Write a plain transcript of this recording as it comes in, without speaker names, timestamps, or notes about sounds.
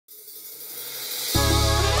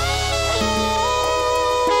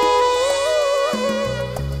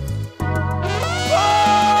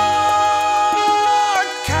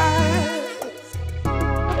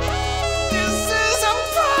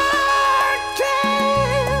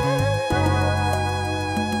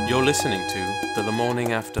You're listening to the Lamorning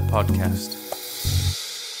After podcast.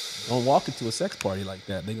 Don't walk into a sex party like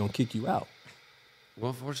that. They're going to kick you out.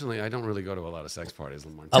 Well, fortunately, I don't really go to a lot of sex parties,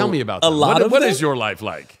 Lamorne. Tell me about that. What is your life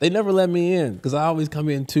like? They never let me in because I always come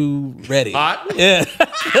in too ready. Hot? Yeah.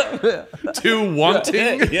 Too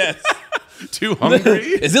wanting? Yes. Too hungry?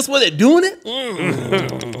 Is this where they're doing it?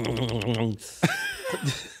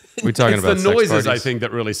 We're talking It's about the sex noises, parties. I think,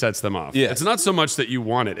 that really sets them off. Yeah. It's not so much that you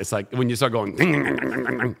want it. It's like when you start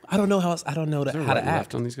going. I don't know how else. I don't know how to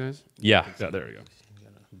act on these guys. Yeah. Yeah, there we go. You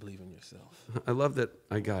gotta believe in yourself. I love that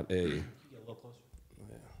I got a.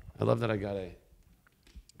 I love that I got a.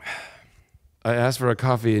 I asked for a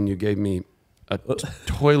coffee and you gave me a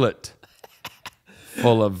toilet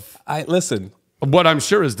full of Listen. what I'm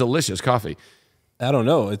sure is delicious coffee. I don't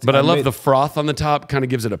know. But I love the froth on the top. Kind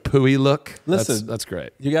of gives it a pooey look. Listen, that's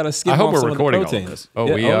great. You got to skip. I hope off we're some recording of the all of protein. this. Oh,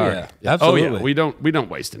 we are. Yeah. Yeah. Absolutely. Oh yeah, we don't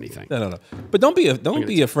waste anything. No. But don't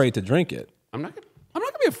be afraid to drink it. I'm not gonna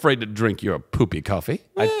be afraid to drink your poopy coffee.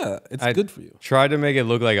 Yeah, it's good for you. Tried to make it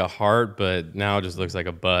look like a heart, but now it just looks like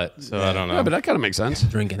a butt. So I don't know. Yeah, but that kind of makes sense.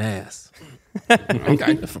 Drinking ass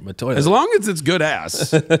Okay. from a toilet. As long as it's good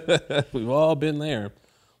ass. We've all been there.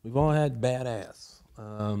 We've all had bad ass.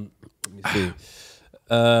 Let me see.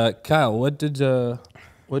 Kyle, what did you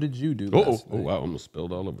do? last night? Wow, almost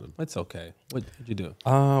spilled all over them. It's okay. What did you do?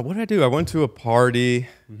 What did I do? I went to a party.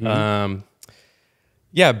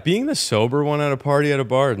 Yeah, being the sober one at a party at a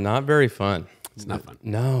bar is not very fun. It's not fun.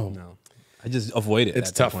 No. I just avoid it. It's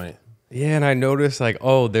at tough. That point. Yeah, and I noticed like,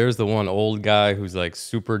 oh, there's the one old guy who's like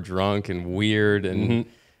super drunk and weird, and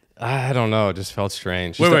I don't know, it just felt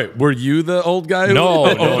strange. Wait, were you the old guy?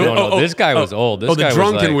 No. This guy was old. This the guy was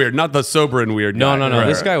drunk and like- weird, not the sober and weird. No, guy. no. Right,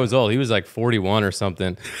 This right. guy was old. He was like 41 or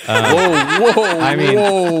something. Whoa! I mean,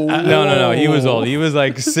 no. He was old. He was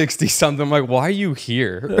like 60 something. I'm like, why are you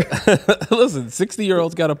here? Listen,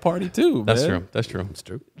 60-year-olds got a party too. That's man. true. That's true. It's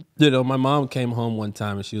true. You know, my mom came home one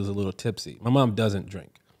time and she was a little tipsy. My mom doesn't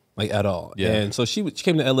drink, like at all. Yeah. And so she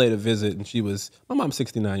came to LA to visit, and my mom's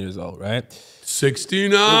 69 years old, right?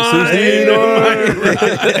 69.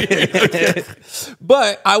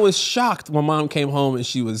 But I was shocked when mom came home and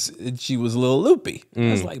she was a little loopy.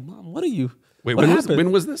 I was like, Mom, what are you? Wait, what when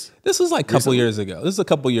happened? was this? This was like a couple years ago. This is a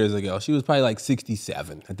couple years ago. She was probably like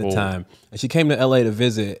 67 at the time. And she came to LA to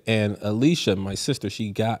visit. And Alicia, my sister,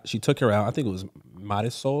 she took her out. I think it was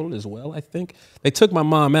Marisol as well, I think. They took my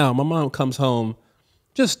mom out. My mom comes home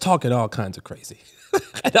just talking all kinds of crazy.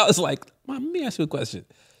 And I was like, Mom, let me ask you a question.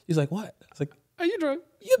 She's like, what? I was like, Are you drunk?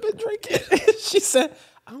 you've been drinking. She said,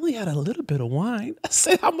 I only had a little bit of wine. I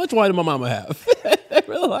said, how much wine did my mama have? They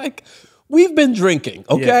were like, we've been drinking,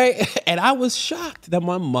 okay? Yeah. And I was shocked that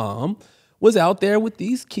my mom was out there with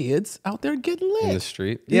these kids out there getting lit. In the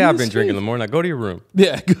street? Yeah, I've been drinking in the morning. Go to your room.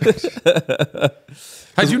 Yeah, good.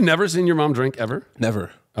 Has you never seen your mom drink ever?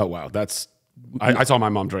 Never. Oh wow, I saw my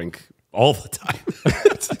mom drink all the time.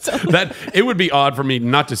 That it would be odd for me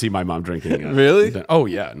not to see my mom drinking. Really? Oh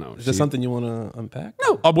yeah, no. Is this something you want to unpack?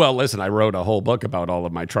 No. Well, listen, I wrote a whole book about all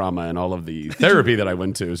of my trauma and all of the therapy that I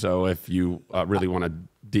went to. So if you really want to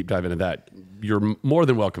deep dive into that, you're more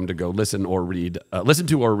than welcome to go listen to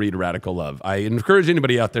or read Radical Love. I encourage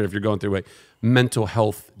anybody out there, if you're going through a mental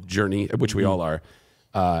health journey, which we all are,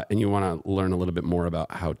 and you want to learn a little bit more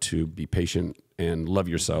about how to be patient and love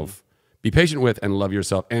yourself. Be patient with and love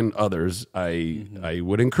yourself and others. I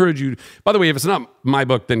would encourage you. By the way, if it's not my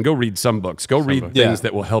book, then go read some books. Go read things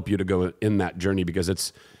that will help you to go in that journey, because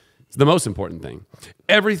it's the most important thing.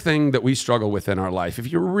 Everything that we struggle with in our life,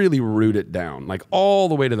 if you really root it down, like all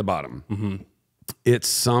the way to the bottom, it's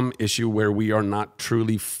some issue where we are not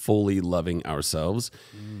truly fully loving ourselves,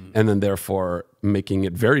 and then therefore making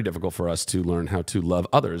it very difficult for us to learn how to love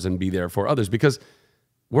others and be there for others, because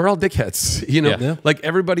we're all dickheads, you know? Yeah. Like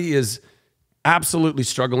everybody is absolutely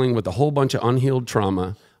struggling with a whole bunch of unhealed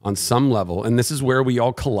trauma on some level. And this is where we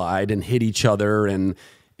all collide and hit each other and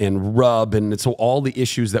rub. And it's all the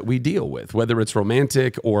issues that we deal with, whether it's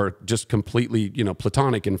romantic or just completely,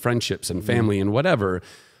 platonic in friendships and family and whatever.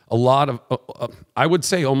 A lot of, I would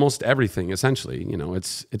say almost everything, essentially,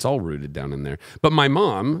 it's all rooted down in there. But my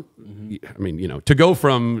mom, I mean, to go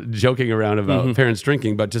from joking around about parents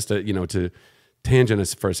drinking, but just to tangent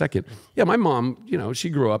us for a second. Yeah, my mom, she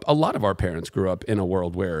grew up, a lot of our parents grew up in a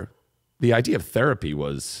world where the idea of therapy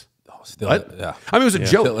was... Yeah. I mean, it was a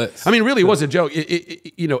joke. I mean, really, it was a joke.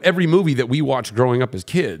 Every movie that we watched growing up as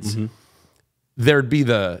kids, there'd be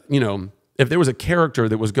if there was a character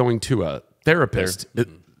that was going to a therapist,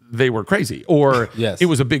 they were crazy, or Yes. it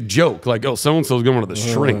was a big joke, like, oh, so-and-so's going to the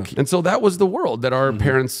shrink. And so that was the world that our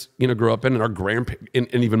parents, grew up in, and our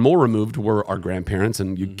and even more removed were our grandparents,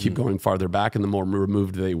 and you keep going farther back, and the more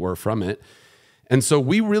removed they were from it. And so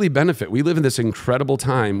we really benefit. We live in this incredible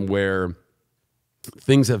time where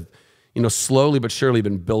things have, slowly but surely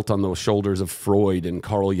been built on those shoulders of Freud and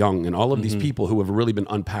Carl Jung and all of these people who have really been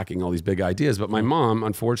unpacking all these big ideas. But my mom,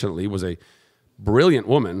 unfortunately, was a brilliant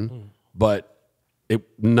woman, but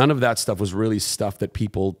none of that stuff was really stuff that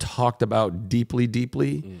people talked about deeply,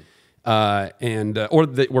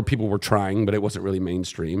 where people were trying, but it wasn't really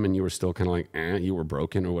mainstream, and you were still kind of like, you were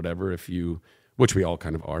broken or whatever, which we all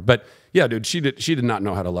kind of are. But yeah, dude, she did not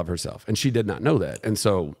know how to love herself, and she did not know that. And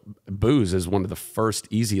so booze is one of the first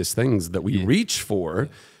easiest things that we reach for.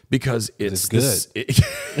 Because it's good.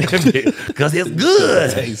 Because it's good.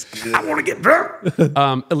 It tastes good. I want to get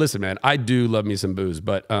drunk. Listen, man, I do love me some booze,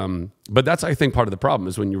 but that's, I think, part of the problem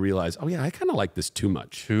is when you realize, oh yeah, I kind of like this too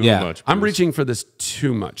much. Too much. I'm reaching for this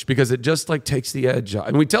too much because it just like takes the edge off.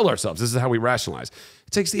 And we tell ourselves, this is how we rationalize.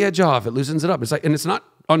 It takes the edge off. It loosens it up. It's like, and it's not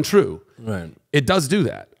untrue. Right. It does do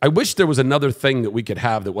that. I wish there was another thing that we could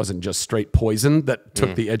have that wasn't just straight poison that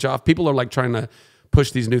took the edge off. People are like trying to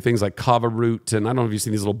push these new things like kava root, and I don't know if you've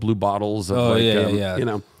seen these little blue bottles of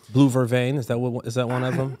Blue Vervain, is that one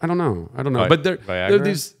of them? I don't know. But they're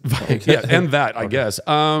these, and that, I guess.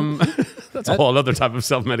 That's a whole other type of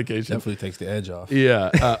self-medication. Definitely takes the edge off.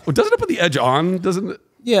 Yeah. Doesn't it put the edge on? Doesn't it?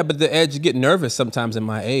 Yeah, but the edge, you get nervous sometimes in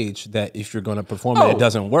my age that if you're going to perform it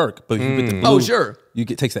doesn't work. But if you get the blue,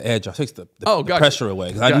 takes the edge off, takes the pressure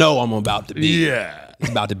away. Because I know I'm about to be, it's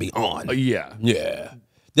about to be on. Yeah.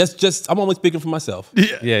 That's just, I'm only speaking for myself.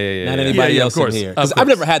 Yeah. Not anybody else in here. Because I've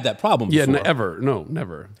never had that problem before. Never.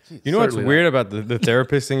 You know what's weird about the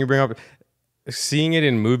therapist thing you bring up? Seeing it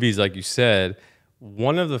in movies, like you said,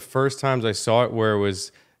 one of the first times I saw it where it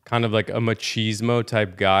was kind of like a machismo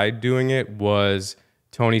type guy doing it was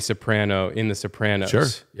Tony Soprano in The Sopranos. Sure.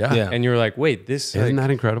 Yeah. And you're like, wait, this isn't that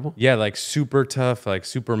incredible? Yeah, like super tough, like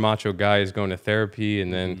super macho guy is going to therapy,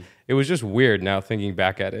 and then it was just weird now thinking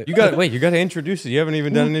back at it. You got to introduce it. You haven't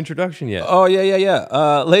even done an introduction yet. Oh,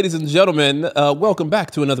 yeah. Ladies and gentlemen, welcome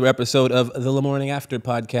back to another episode of the Lamorning After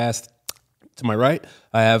podcast. To my right,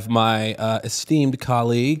 I have my esteemed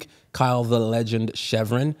colleague, Kyle the Legend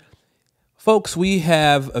Chevron. Folks, we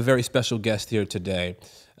have a very special guest here today.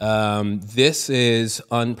 This is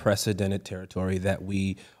unprecedented territory that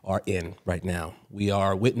we are in right now. We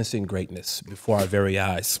are witnessing greatness before our very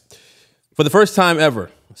eyes. For the first time ever,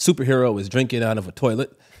 a superhero is drinking out of a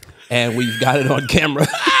toilet, and we've got it on camera.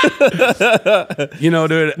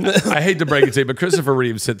 Dude, I hate to break it to you, but Christopher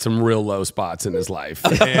Reeves hit some real low spots in his life.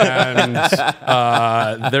 And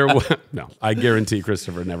I guarantee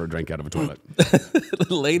Christopher never drank out of a toilet.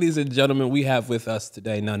 Ladies and gentlemen, we have with us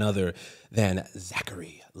today none other than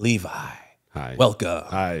Zachary Levi. Hi. Welcome.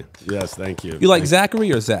 Hi. Yes, thank you. You like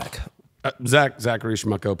Zachary or Zach? Zachary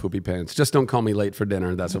Schmucko Poopy Pants. Just don't call me late for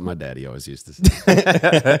dinner. That's what my daddy always used to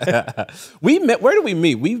say. We met. Where did we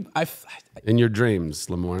meet? In your dreams,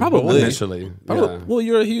 Lamorne. Probably. Initially. Yeah. Well,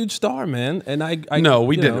 you're a huge star, man. And No,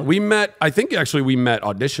 we didn't. We met, I think actually we met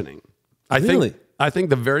auditioning. I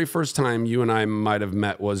think the very first time you and I might have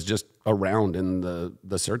met was just around in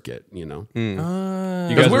the circuit,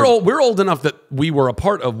 Because we're old enough that we were a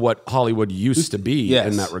part of what Hollywood used to be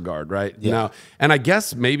in that regard, right? Yeah. And I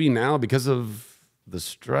guess maybe now because of the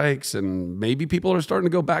strikes and maybe people are starting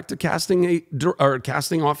to go back to casting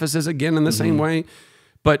offices again in the same way.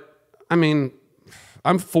 But I mean,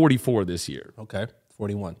 I'm 44 this year. Okay,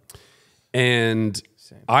 41. And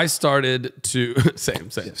I started to same.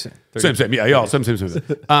 Yeah, y'all, same.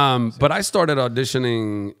 But I started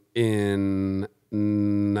auditioning in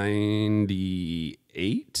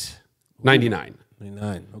 98, 99.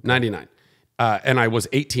 99. Okay. 99. And I was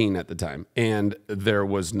 18 at the time, and there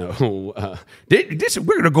was no.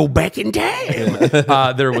 We're gonna go back in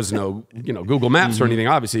time. There was no, Google Maps or anything,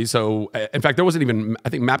 obviously. So, in fact, there wasn't even. I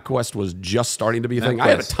think MapQuest was just starting to be a thing. I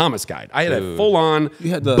had a Thomas Guide. I had a full-on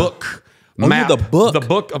book. Map, the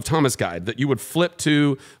book of Thomas Guide that you would flip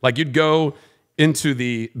to, like you'd go into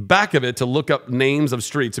the back of it to look up names of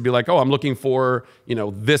streets and be like, oh, I'm looking for,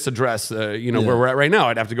 this address, where we're at right now.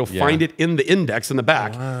 I'd have to go find it in the index in the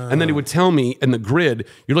back. And then it would tell me in the grid,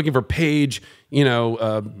 you're looking for page,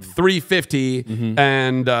 350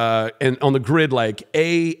 and on the grid, like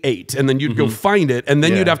A8. And then you'd go find it. And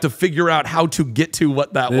then you'd have to figure out how to get to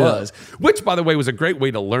what that was, which, by the way, was a great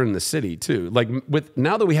way to learn the city too. Like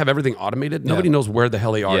now that we have everything automated, nobody knows where the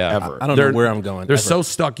hell they are ever. I don't know where I'm going. They're so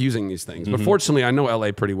stuck using these things. But fortunately, I know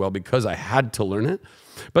LA pretty well because I had to learn it.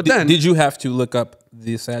 But then, did you have to look up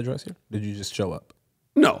this address here? Did you just show up?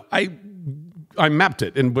 No, I mapped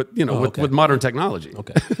it, and with modern technology.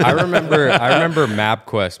 Okay. I remember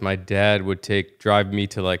MapQuest. My dad would drive me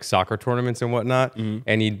to like soccer tournaments and whatnot,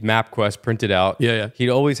 and he'd MapQuest print it out. Yeah. He'd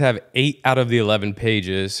always have 8 out of the 11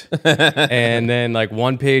 pages, and then like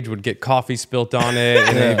one page would get coffee spilt on it,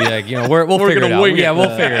 and then he'd be like, we'll figure it out. wing it. Yeah,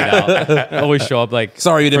 we'll figure it out. Always show up like,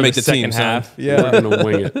 Sorry you didn't for make the team, second son. half. Yeah, we're gonna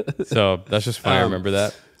wing it. So that's just funny. I remember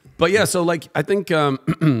that. But yeah, so like I think like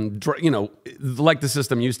the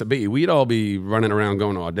system used to be, we'd all be running around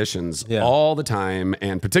going to auditions all the time,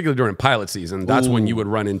 and particularly during pilot season, that's when you would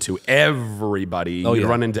run into everybody. You'd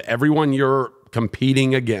run into everyone you're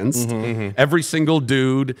competing against, every single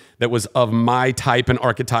dude that was of my type and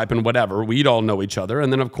archetype and whatever. We'd all know each other,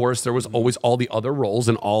 and then of course there was always all the other roles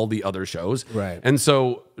in all the other shows. Right. And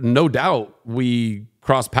so no doubt we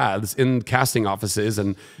cross paths in casting offices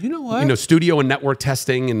and studio and network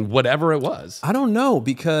testing and whatever it was. I don't know,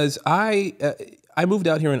 because I moved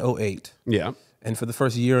out here in 2008. Yeah. And for the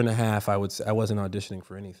first year and a half, I wasn't auditioning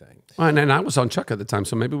for anything. And I was on Chuck at the time,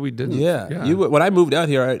 so maybe we didn't. Yeah. When I moved out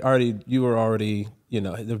here, you were already, there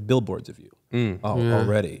were billboards of you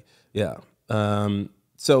already. Yeah.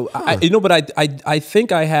 So I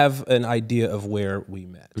think I have an idea of where we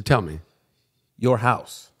met. Tell me. Your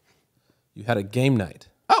house. You had a game night.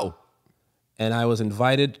 Oh. And I was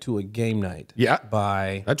invited to a game night. Yeah.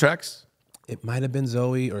 By, that tracks. It might have been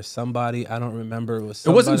Zoe or somebody. I don't remember. It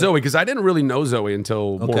wasn't Zoe, because I didn't really know Zoe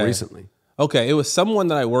until more recently. Okay. It was someone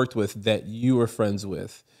that I worked with that you were friends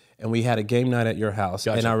with. And we had a game night at your house.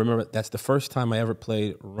 Gotcha. And I remember that's the first time I ever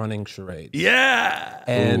played running charades. Yeah.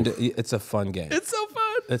 And it's a fun game. It's so fun.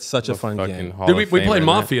 It's such a fun game. We played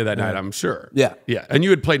Mafia that night, I'm sure. Yeah. Yeah. And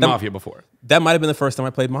you had played Mafia before. That might have been the first time I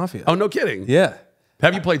played Mafia. Oh, no kidding. Yeah.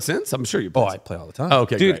 Have you played since? I'm sure you played. I play all the time. Oh,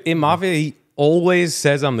 okay, dude, great. in Mafia, he always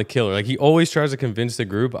says I'm the killer. Like he always tries to convince the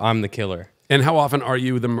group I'm the killer. And how often are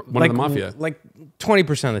you one of the Mafia? Like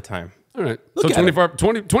 20% of the time. All right. So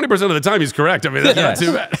 20% of the time he's correct. I mean, that's not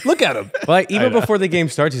too bad. Look at him. Like even before the game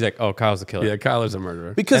starts, he's like, "Oh, Kyle's the killer." Yeah, Kyle is a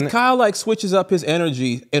murderer. Because Kyle like switches up his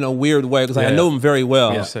energy in a weird way. Because I know him very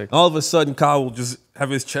well. Yeah. All of a sudden, Kyle will just have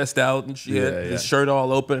his chest out and shit, his shirt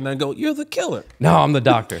all open, and I go, "You're the killer." No, I'm the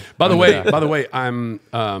doctor. By the way,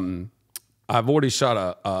 I've already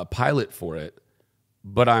shot a pilot for it,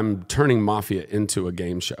 but I'm turning Mafia into a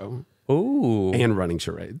game show. Ooh. And running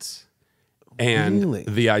charades. And Really?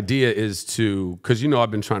 the idea is because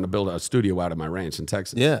I've been trying to build a studio out of my ranch in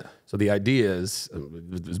Texas. Yeah. So the idea is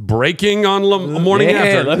breaking on Lamorning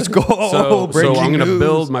After. Let's go. So Breaking I'm going to news.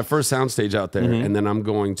 build my first soundstage out there, and then I'm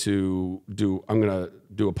going to do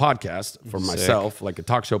a podcast for myself, like a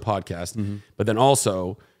talk show podcast, but then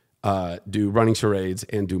also do running charades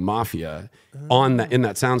and do Mafia in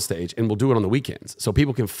that soundstage, and we'll do it on the weekends, so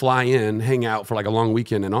people can fly in, hang out for like a long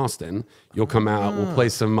weekend in Austin. You'll come out, we'll play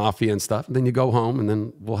some Mafia and stuff, and then you go home, and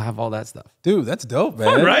then we'll have all that stuff. Dude, that's dope, man.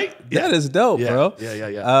 Fun, right? That is dope, bro.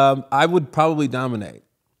 Yeah. I would probably dominate.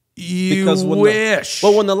 You when wish.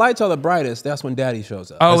 When the lights are the brightest, that's when Daddy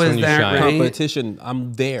shows up. Oh, That's is when you that shine. right? Competition,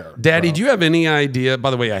 I'm there. Daddy, bro. do you have any idea?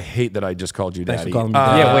 By the way, I hate that I just called you Thanks for Daddy. calling me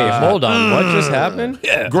Daddy. Yeah, wait, hold on. What just happened?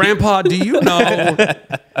 Grandpa, do you know,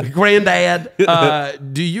 Granddad,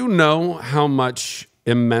 do you know how much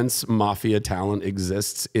immense Mafia talent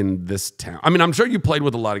exists in this town? I mean, I'm sure you played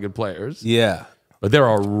with a lot of good players. Yeah. But there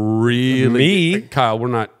are really... Me? Kyle, we're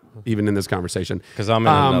not even in this conversation. Because I'm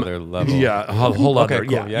in another level. Yeah, a whole Okay, other.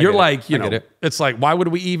 cool. Yeah, Yeah, I you're get it. like, I get it. it's like, why would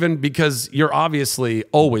we even? Because you're obviously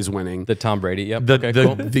always winning. The Tom Brady. Yep. The Okay, the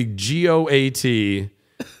cool. the GOAT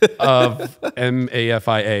of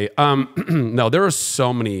MAFIA. No, there are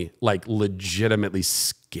so many like legitimately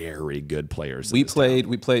scary good players. We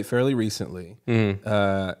played fairly recently.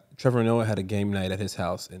 Trevor Noah had a game night at his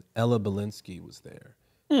house, and Ella Belinsky was there.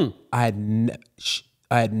 I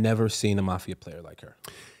had never seen a Mafia player like her.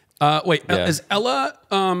 Wait, is Ella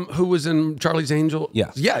who was in Charlie's Angel?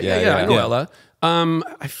 Yes. Yeah. Yeah. I know Ella.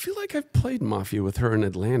 I feel like I've played Mafia with her in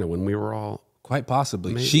Atlanta when we were all Quite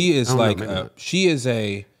possibly. Maybe. She is I don't know, like maybe not. she is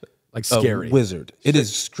a scary wizard. It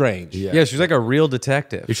is strange. Yeah, she's like a real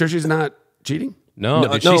detective. You sure she's not cheating? No,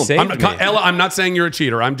 No, dude, no, she saved me. Ella, I'm not saying you're a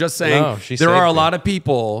cheater. I'm just saying No, she there saved are a me. lot of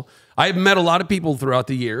people. I've met a lot of people throughout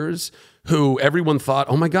the years who everyone thought,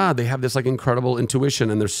 oh my God, they have this like incredible intuition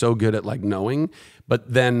and they're so good at like knowing.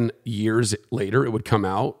 But then years later, it would come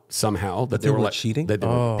out somehow that they were like cheating? that they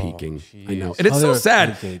were peeking. I know. And it's they so were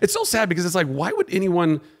sad. peeking. It's so sad because it's like, why would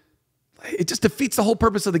anyone... It just defeats the whole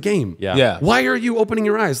purpose of the game. Yeah. Why are you opening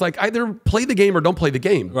your eyes? Like either play the game or don't play the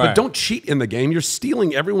game. But Right. don't cheat in the game. You're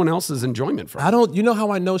stealing everyone else's enjoyment from it. You know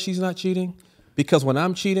how I know she's not cheating? Because when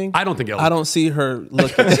I'm cheating, I don't think I don't see her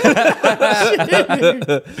looking.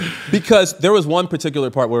 Because there was one particular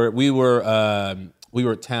part where we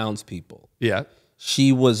were townspeople. Yeah.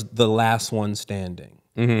 She was the last one standing,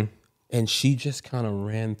 and she just kind of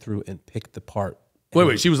ran through and picked the part.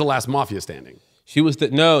 Wait. She was the last mafia standing. She was the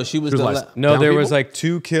last. No, there was people? like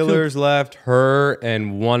 2 killers left, her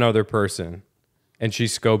and one other person, and she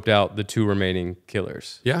scoped out the 2 remaining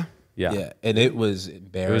killers. Yeah. Yeah, and it was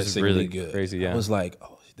embarrassingly really good. crazy, yeah. I was like,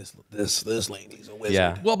 oh, this lady's a wizard.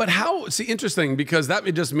 Yeah. Well, but how? See, interesting, because that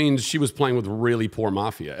just means she was playing with really poor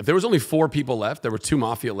mafia. If there was only 4 people left, there were 2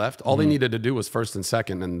 mafia left. All they needed to do was first and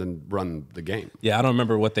second, and then run the game. Yeah, I don't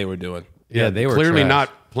remember what they were doing. Yeah, they were clearly trash.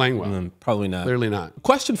 not playing well. Probably not. Clearly not.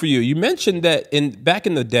 Question for you. You mentioned that back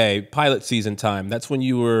in the day, pilot season time, that's when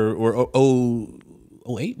you were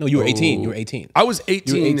 08? No, you were 18. You were 18. I was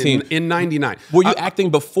 18, You were 18. in 99. Were you acting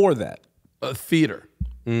before that? Theater.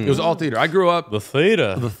 It was all theater. I grew up The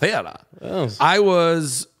theta. the theater. I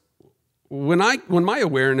was when my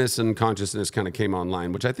awareness and consciousness kind of came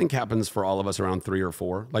online, which I think happens for all of us around 3 or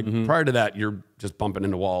 4. Like prior to that, you're just bumping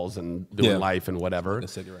into walls and doing life and whatever.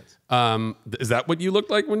 Cigarettes. Is that what you looked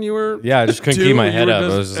like when you were? Yeah, I just couldn't 2? keep my You head were up. I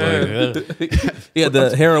just- was just like, ugh. Yeah,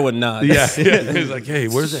 the heroin nod. Yeah. He's like, hey,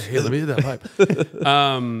 where's that? Hey, let me hit that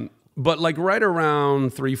pipe. But like right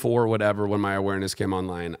around 3, 4, whatever, when my awareness came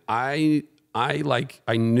online, I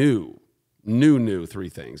knew 3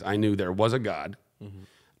 things. I knew there was a God.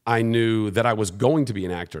 I knew that I was going to be an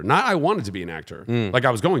actor. Not I wanted to be an actor, like I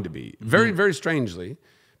was going to be. Very, very strangely,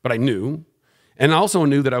 but I knew. And I also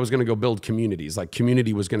knew that I was going to go build communities. Like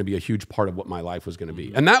community was going to be a huge part of what my life was going to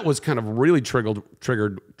be. And that was kind of really triggered.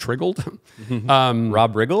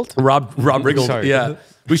 Rob Riggled? Rob wriggled. Sorry. Yeah.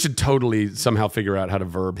 We should totally somehow figure out how to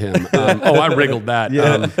verb him. I wriggled that.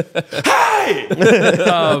 Hey!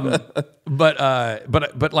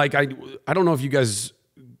 But like, I don't know if you guys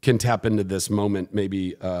can tap into this moment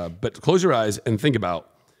maybe, but close your eyes and think about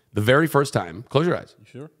the very first time. Close your eyes. You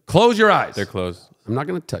sure? Close your eyes. They're closed. I'm not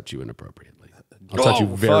going to touch you inappropriately. I'll touch you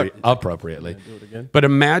very appropriately. Do it again? But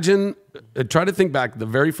imagine, try to think back the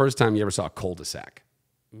very first time you ever saw a cul-de-sac.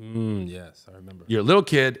 Yes, I remember. You're a little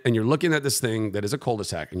kid and you're looking at this thing that is a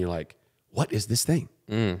cul-de-sac and you're like, what is this thing?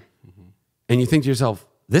 And you think to yourself,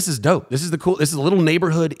 this is dope. This is this is a little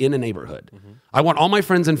neighborhood in a neighborhood. I want all my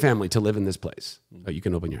friends and family to live in this place. Oh, you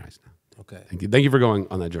can open your eyes now. Okay. Thank you for going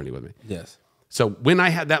on that journey with me. Yes. So when I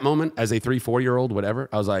had that moment as a 3, 4-year-old, whatever,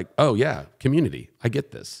 I was like, oh yeah, community. I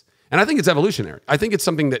get this. And I think it's evolutionary. I think it's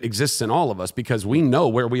something that exists in all of us because we know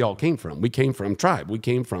where we all came from. We came from tribe. We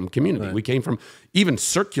came from community. Right. We came from, even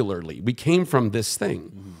circularly, we came from this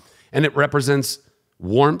thing. And it represents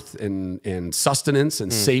warmth and sustenance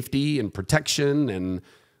and safety and protection and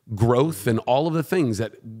growth and all of the things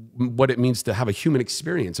that what it means to have a human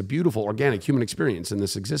experience, a beautiful, organic human experience in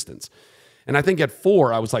this existence. And I think at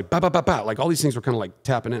 4, I was like, ba, ba, ba, ba, like all these things were kind of like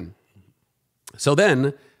tapping in. So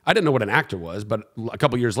then I didn't know what an actor was, but a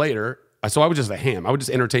couple years later, so I was just a ham. I would just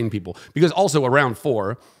entertain people because also around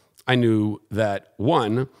 4, I knew that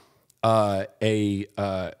one, I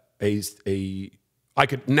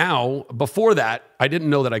could now, before that, I didn't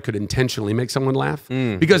know that I could intentionally make someone laugh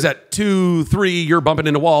because at 2, 3, you're bumping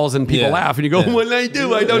into walls and people laugh and you go, what did I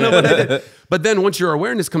do? I don't know what I did. But then once your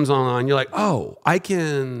awareness comes on, you're like, oh, I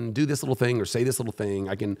can do this little thing or say this little thing.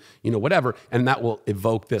 I can, whatever. And that will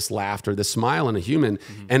evoke this laughter, this smile in a human.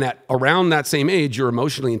 And at around that same age, you're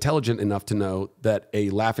emotionally intelligent enough to know that a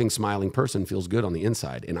laughing, smiling person feels good on the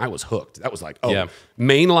inside. And I was hooked. That was like,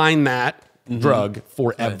 mainline that. Drug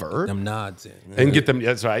forever. Them nods in. And get them,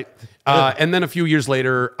 that's right. And then a few years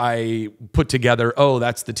later, I put together,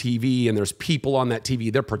 that's the TV, and there's people on that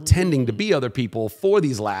TV. They're pretending to be other people for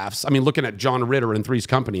these laughs. I mean, looking at John Ritter in Three's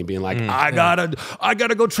Company, being like, I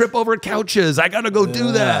gotta go trip over couches. I gotta go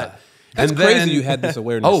do that. That's crazy you had this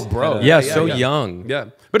awareness. Oh, bro. Young. Yeah.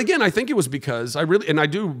 But again, I think it was because I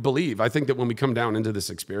do believe, I think that when we come down into this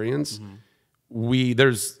experience,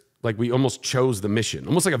 we almost chose the mission,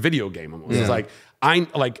 almost like a video game. Almost. It's like,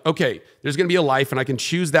 okay, there's going to be a life and I can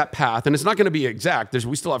choose that path. And it's not going to be exact.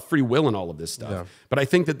 We still have free will in all of this stuff. Yeah. But I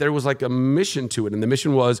think that there was like a mission to it. And the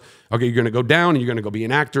mission was, okay, you're going to go down and you're going to go be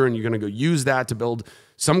an actor and you're going to go use that to build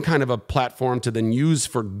some kind of a platform to then use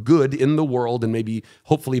for good in the world and maybe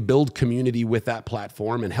hopefully build community with that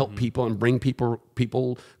platform and help people and bring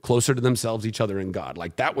people closer to themselves, each other, and God.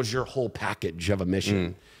 Like that was your whole package of a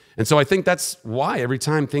mission. And so I think that's why every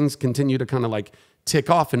time things continue to kind of like tick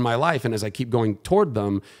off in my life, and as I keep going toward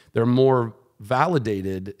them, they're more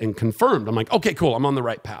validated and confirmed. I'm like, okay, cool, I'm on the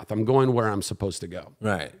right path. I'm going where I'm supposed to go.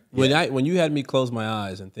 Right. When you had me close my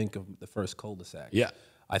eyes and think of the first cul-de-sac,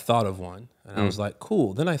 I thought of one, and I was like,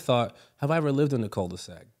 cool. Then I thought, have I ever lived in a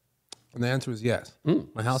cul-de-sac? And the answer is yes.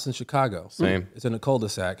 My house in Chicago. Same. It's in a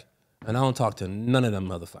cul-de-sac, and I don't talk to none of them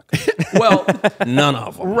motherfuckers. Well, None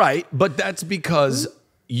of them. right, but that's because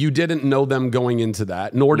you didn't know them going into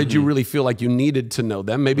that, nor did you really feel like you needed to know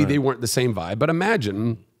them. Maybe they weren't the same vibe, but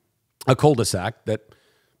imagine a cul-de-sac that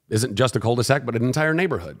isn't just a cul-de-sac, but an entire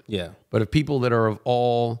neighborhood. Yeah. But of people that are of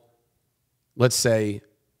all, let's say,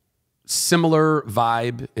 similar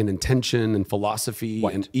vibe and intention and philosophy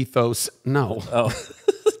and ethos. No. Oh,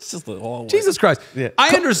 it's just all Jesus Christ.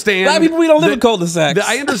 I understand. I mean, we don't live in cul-de-sacs.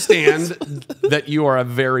 I understand that you are a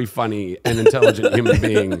very funny and intelligent human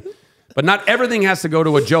being, but not everything has to go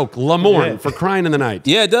to a joke. Lamorne, for crying in the night.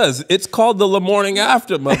 Yeah, it does. It's called the Lamorning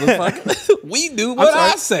After, motherfucker. We do what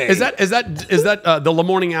I say. Is that the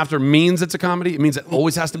Lamorning After means it's a comedy? It means it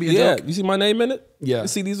always has to be a joke? You see my name in it? Yeah. You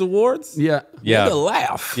see these awards? Yeah. Yeah. You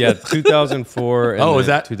laugh. Yeah, 2004 and Oh, is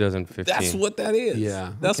then that- 2015. That's what that is.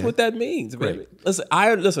 Yeah, That's okay. what that means, baby. Great. Listen,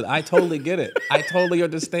 I totally get it. I totally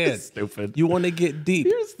understand. Stupid. You want to get deep.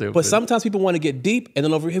 You're stupid. But sometimes people want to get deep, and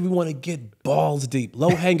then over here we want to get balls deep, low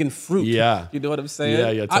hanging fruit. Yeah. You know what I'm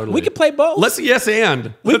saying? Yeah, totally. We could play both. Let's yes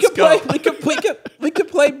and. we Let's could go. play. We could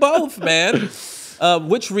play both, man.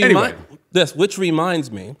 Which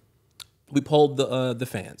reminds me, we polled the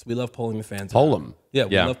fans. We love polling the fans. Poll 'em. Yeah,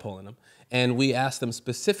 we Yeah. love polling them. And we asked them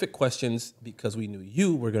specific questions because we knew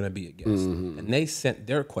you were going to be a guest. And they sent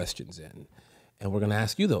their questions in. And we're going to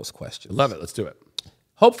ask you those questions. Love it. Let's do it.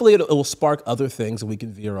 Hopefully it will spark other things and we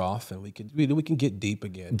can veer off and we can get deep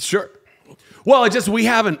again. Sure. Well,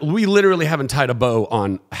 we literally haven't tied a bow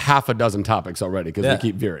on half a dozen topics already because we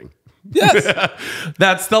keep veering. Yes.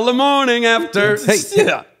 That's the Lamorning After.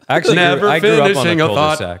 Yeah. Actually, Never I grew up on a finishing a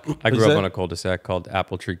thought. cul-de-sac. I grew up on a cul-de-sac called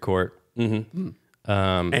Apple Tree Court.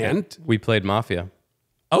 And We played Mafia,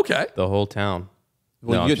 okay. the whole town.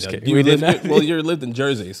 Well, No, I'm you just kidding. you We lived, didn't. well, you lived in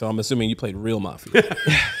Jersey, so I'm assuming you played real Mafia.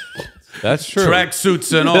 That's true. Track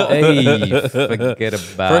suits and all. Hey, forget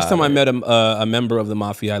about First time I it. met a member of the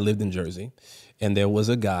Mafia, I lived in Jersey, and there was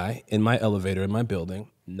a guy in my elevator in my building,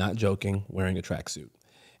 not joking, wearing a tracksuit.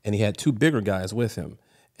 And he had two bigger guys with him.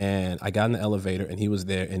 And I got in the elevator, and he was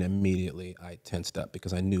there, and immediately I tensed up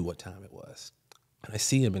because I knew what time it was. And I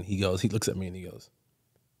see him, and he looks at me, and he goes,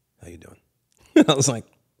 "How you doing?" And I was like,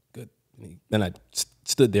 "Good." And then I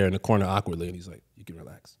stood there in the corner awkwardly, and he's like, "You can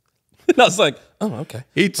relax." And I was like, "Oh, okay."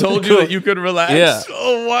 He told you that you could relax. Yeah.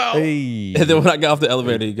 Oh wow. Hey. And then when I got off the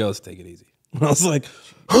elevator, he goes, "Take it easy." And I was like,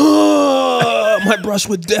 "Oh, my brush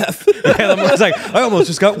with death." I was like, I almost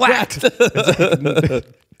just got whacked.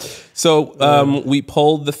 So we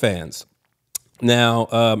polled the fans. Now,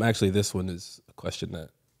 actually, this one is a question that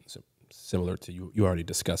is similar to you. You already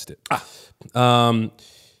discussed it.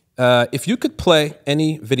 If you could play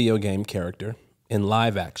any video game character in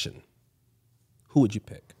live action, who would you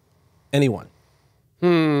pick? Anyone?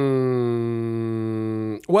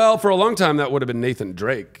 Well, for a long time, that would have been Nathan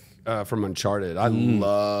Drake from Uncharted. I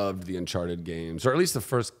loved the Uncharted games, or at least the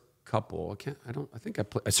first couple.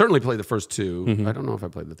 I certainly played the first two. I don't know if I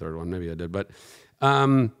played the third one. Maybe I did, but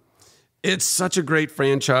it's such a great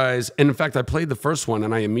franchise. And in fact, I played the first one,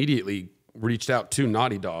 and I immediately reached out to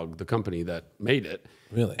Naughty Dog, the company that made it.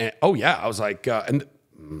 Really? And, oh yeah, I was like, and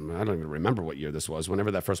I don't even remember what year this was.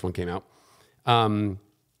 Whenever that first one came out, and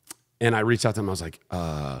I reached out to them. I was like,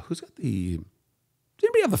 "Who's got the? Do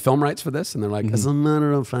anybody have the film rights for this?" And they're like, "As a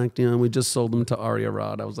matter of fact, we just sold them to Aria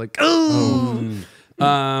Rod." I was like, "Oh."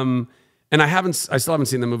 And I still haven't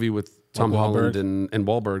seen the movie with Tom Holland and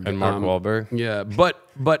Wahlberg And Mark Wahlberg. Yeah, but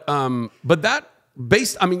that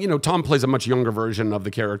based, Tom plays a much younger version of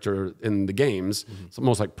the character in the games. It's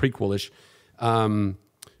almost like prequelish.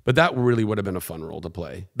 But that really would have been a fun role to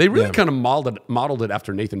play. They really kind of modeled it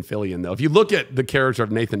after Nathan Fillion, though. If you look at the character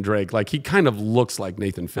of Nathan Drake, like he kind of looks like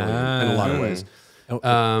Nathan Fillion in a lot of ways.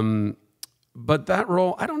 But that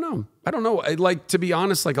role, I don't know. To be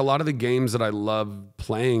honest, like a lot of the games that I love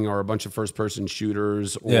playing are a bunch of first-person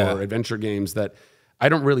shooters or adventure games that I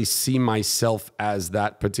don't really see myself as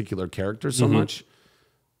that particular character so much.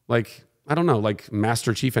 Like, I don't know, like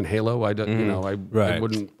Master Chief and Halo. I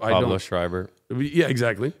wouldn't. Pablo Schreiber. Yeah,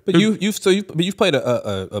 exactly. But you've played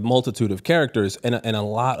a multitude of characters and a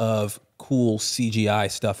lot of cool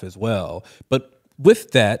CGI stuff as well. But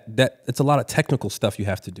with that it's a lot of technical stuff you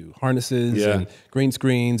have to do, harnesses and green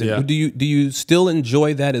screens. And do you still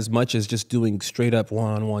enjoy that as much as just doing straight up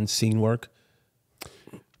one-on-one scene work?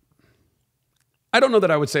 I don't know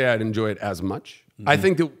that I would say I'd enjoy it as much. I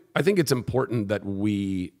think it's important that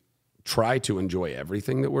we try to enjoy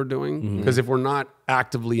everything that we're doing, because if we're not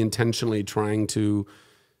actively, intentionally trying to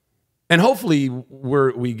And hopefully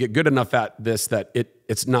we get good enough at this that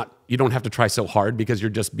it's not, you don't have to try so hard because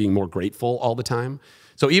you're just being more grateful all the time.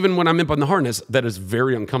 So even when I'm up on the harness, that is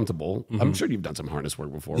very uncomfortable. I'm sure you've done some harness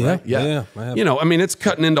work before, right? Yeah, I have. You know, I mean, it's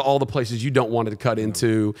cutting into all the places you don't want it to cut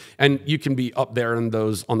into, and you can be up there on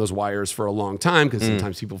those wires for a long time because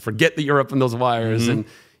sometimes people forget that you're up in those wires, and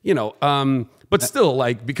you know, but still,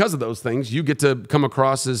 like because of those things, you get to come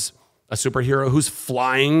across as a superhero who's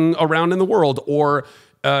flying around in the world, or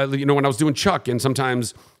you know, when I was doing Chuck, and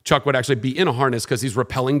sometimes Chuck would actually be in a harness because he's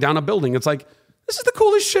rappelling down a building. It's like, this is the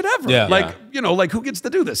coolest shit ever. Yeah. Like, you know, like who gets to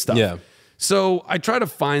do this stuff? Yeah. So I try to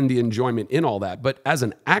find the enjoyment in all that. But as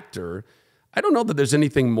an actor, I don't know that there's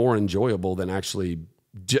anything more enjoyable than actually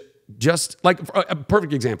just like a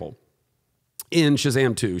perfect example. In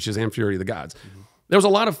Shazam 2, Shazam Fury of the Gods, there was a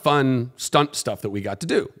lot of fun stunt stuff that we got to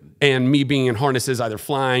do. And me being in harnesses, either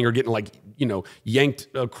flying or getting like, you know, yanked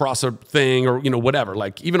across a thing or, you know, whatever,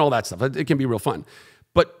 like even all that stuff, it can be real fun.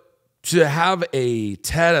 But to have a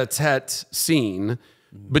tete-a-tete scene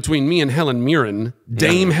between me and Helen Mirren,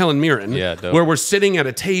 Dame Helen Mirren, where we're sitting at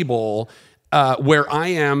a table where I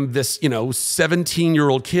am this, you know,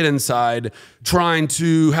 17-year-old kid inside trying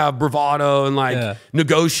to have bravado and like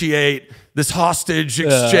negotiate this hostage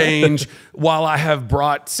exchange while I have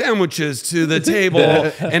brought sandwiches to the table,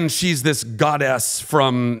 and she's this goddess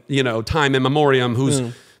from, you know, time immemorial who's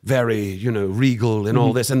very, you know, regal and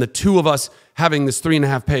all this, and the two of us having this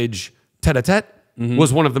 3.5-page tete-a-tete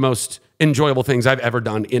was one of the most enjoyable things I've ever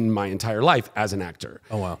done in my entire life as an actor.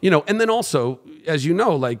 Oh wow! You know, and then also, as you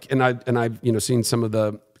know, like, and I've you know seen some of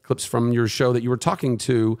the clips from your show that you were talking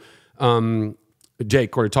to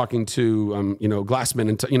Jake, or talking to you know, Glassman,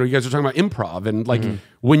 and you know, you guys are talking about improv, and like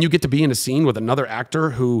when you get to be in a scene with another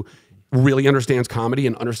actor who really understands comedy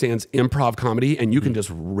and understands improv comedy, and you can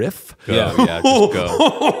just riff. Just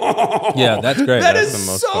go. Yeah, that's great. That That's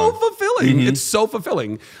is so fulfilling. It's so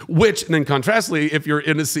fulfilling. Which, and then contrastly, if you're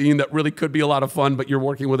in a scene that really could be a lot of fun, but you're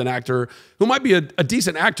working with an actor who might be a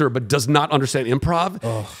decent actor, but does not understand improv,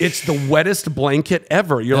 it's the wettest blanket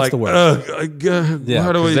ever. You're That's like, the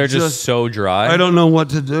how do we They're just so dry. I don't know what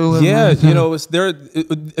to do. Yeah, you know, it's there.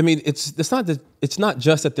 I mean, it's not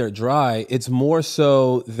just that they're dry. It's more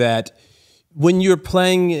so that when you're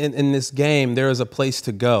playing in this game, there is a place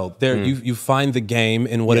to go. There, you find the game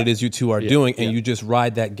and what it is you two are doing, and you just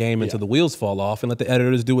ride that game until the wheels fall off and let the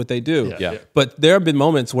editors do what they do. But there have been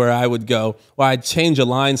moments where I would go, well, I'd change a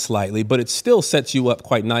line slightly, but it still sets you up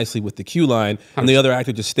quite nicely with the cue line, and the other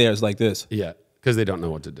actor just stares like this. Yeah. Because they don't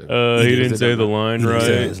know what to do. He didn't say the line right. He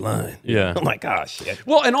didn't say his line. Yeah. I'm like, oh, shit.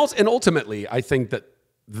 Well, and ultimately, I think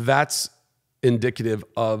that's indicative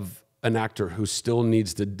of an actor who still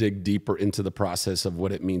needs to dig deeper into the process of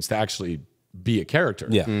what it means to actually be a character.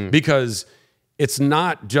 Yeah. Because it's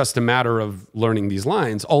not just a matter of learning these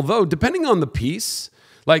lines. Although, depending on the piece,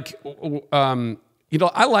 like, you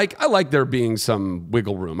know, I like there being some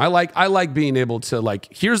wiggle room. I like being able to, like,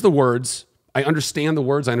 here's the words. I understand the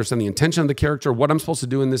words. I understand the intention of the character, what I'm supposed to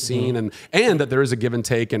do in this scene, and that there is a give and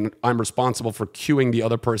take, and I'm responsible for cueing the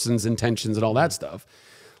other person's intentions and all that stuff.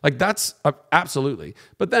 Like, that's absolutely.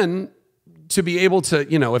 But then to be able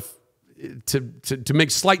to, you know, to make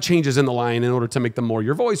slight changes in the line in order to make them more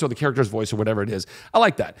your voice or the character's voice or whatever it is, I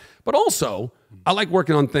like that. But also, I like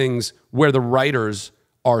working on things where the writers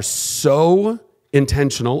are so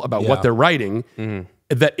intentional about what they're writing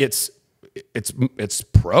that it's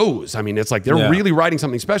prose. I mean, it's like they're really writing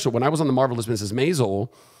something special. When I was on The Marvelous Mrs. Maisel,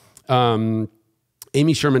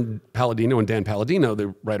 Amy Sherman Palladino and Dan Palladino,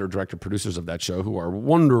 the writer, director, producers of that show, who are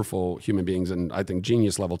wonderful human beings and I think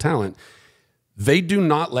genius level talent, they do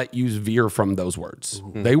not let you veer from those words.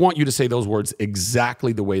 They want you to say those words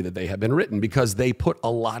exactly the way that they have been written because they put a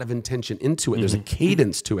lot of intention into it. There's a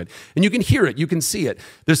cadence to it, and you can hear it, you can see it.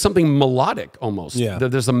 There's something melodic almost. Yeah.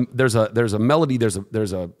 There's a melody. There's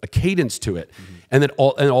a cadence to it, and then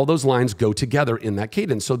all those lines go together in that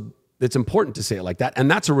cadence. So it's important to say it like that, and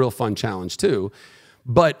that's a real fun challenge too.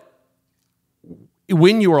 But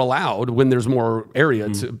when you're allowed, when there's more area,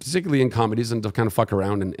 to, particularly in comedies, and to kind of fuck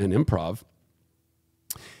around in improv,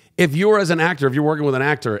 if you're as an actor, if you're working with an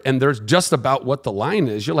actor, and there's just about what the line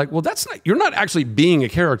is, you're like, well, you're not actually being a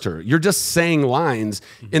character. You're just saying lines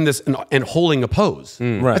in this and holding a pose.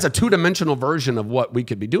 Right. That's a two-dimensional version of what we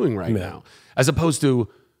could be doing right now, as opposed to,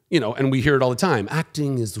 you know, and we hear it all the time.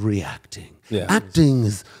 Acting is reacting. Yeah. Acting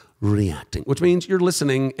is reacting, which means you're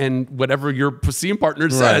listening, and whatever your scene partner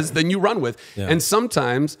says, then you run with. Yeah. And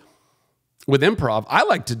sometimes with improv, I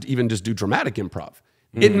like to even just do dramatic improv.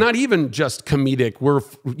 It not even just comedic.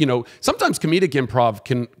 Sometimes comedic improv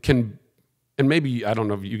can, and maybe, I don't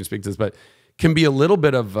know if you can speak to this, but can be a little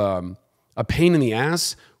bit of a pain in the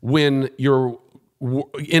ass when you're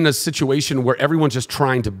in a situation where everyone's just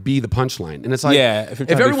trying to be the punchline. And it's like, if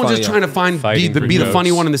if everyone's just trying to be the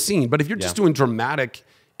funny one in the scene, but if you're just doing dramatic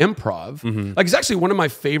improv, like it's actually one of my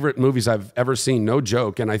favorite movies I've ever seen, no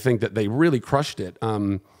joke. And I think that they really crushed it.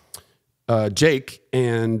 Jake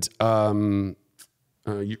and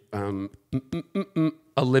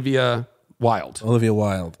Olivia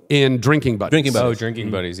Wilde in Drinking Buddies. Oh, Drinking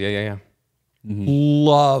Buddies. Yeah.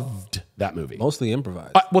 Loved that movie. Mostly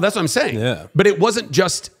improvised. Well, that's what I'm saying. Yeah. But it wasn't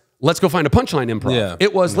just, let's go find a punchline improv. Yeah.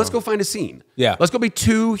 It was, let's go find a scene. Yeah. Let's go be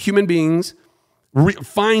two human beings,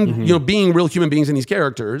 being real human beings in these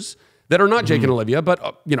characters that are not Jake and Olivia,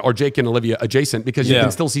 but, or Jake and Olivia adjacent, because you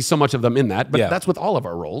can still see so much of them in that. But that's with all of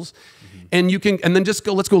our roles. And then just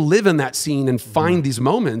let's go live in that scene and find these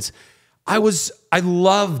moments. I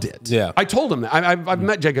loved it. Yeah. I told him that. I've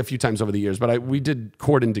met Jake a few times over the years, but we did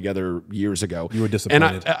courting together years ago. You were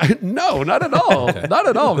disappointed. And no, not at all. Not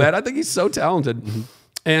at all, man. I think he's so talented.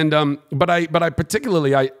 And but I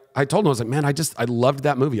particularly I told him, I was like, man, I loved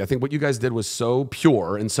that movie. I think what you guys did was so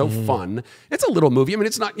pure and so fun. It's a little movie. I mean,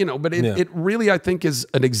 it's not, but it really, I think, is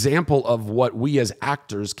an example of what we as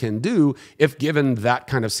actors can do if given that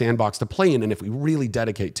kind of sandbox to play in and if we really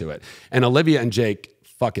dedicate to it. And Olivia and Jake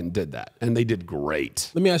fucking did that, and they did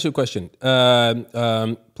great. Let me ask you a question.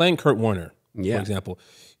 Playing Kurt Warner, for example,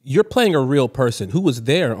 you're playing a real person who was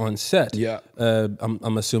there on set. Yeah,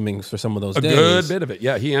 I'm assuming for some of those days. A good bit of it.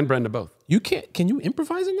 Yeah, he and Brenda both. Can you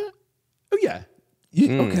improvise in that? Oh yeah.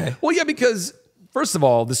 Okay. Well, yeah, because first of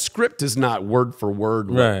all, the script is not word for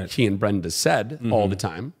word what he and Brenda said all the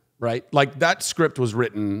time. Right? Like that script was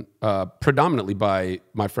written predominantly by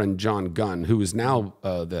my friend John Gunn, who is now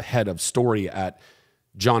the head of story at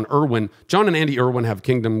John Irwin. John and Andy Irwin have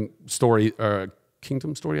Kingdom Story, I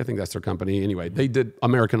think that's their company. Anyway, they did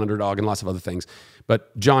American Underdog and lots of other things.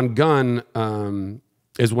 But John Gunn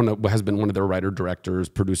has been one of their writer, directors,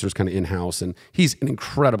 producers, kind of in-house. And he's an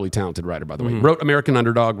incredibly talented writer, by the way. Wrote American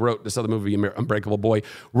Underdog, wrote this other movie, Unbreakable Boy,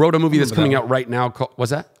 wrote a movie that's coming out right now called,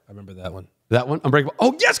 what's that? I remember that one. That one? Unbreakable.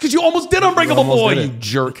 Oh, yes, because you almost did Unbreakable Boy, you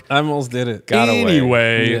jerk. I almost did it.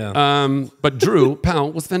 Anyway, but Drew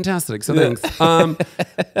Powell was fantastic, so thanks.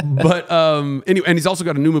 Anyway, and he's also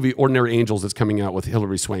got a new movie, Ordinary Angels, that's coming out with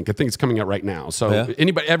Hilary Swank. I think it's coming out right now. So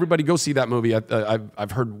everybody go see that movie.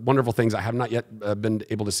 I've heard wonderful things. I have not yet been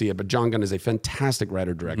able to see it, but John Gunn is a fantastic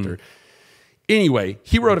writer-director. Anyway,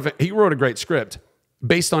 he wrote a great script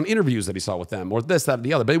based on interviews that he saw with them, or this, that, or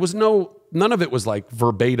the other. But it was none of it was like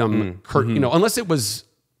verbatim Kurt, unless it was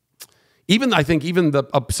I think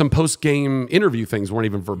the some post-game interview things weren't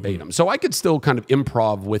even verbatim. So I could still kind of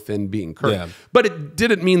improv within being Kurt. Yeah. But it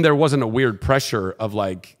didn't mean there wasn't a weird pressure of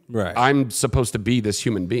like, I'm supposed to be this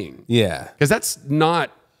human being. Yeah. Because that's not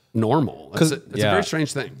normal. It's a very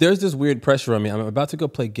strange thing. There's this weird pressure on me. I'm about to go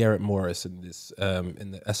play Garrett Morris in this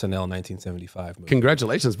in the SNL 1975 movie.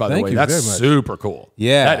 Congratulations, by the way. That's super cool.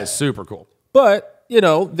 Yeah. That is super cool. But when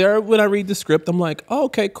I read the script, I'm like, oh,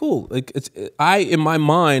 okay, cool. Like in my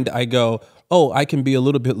mind, I go, oh, I can be a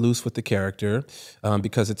little bit loose with the character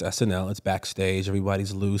because it's SNL, it's backstage,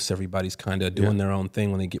 everybody's loose, everybody's kind of doing their own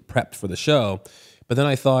thing when they get prepped for the show. But then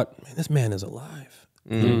I thought, man, this man is alive.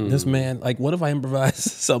 This man, like, what if I improvise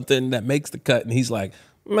something that makes the cut? And he's like,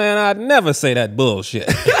 man, I'd never say that bullshit.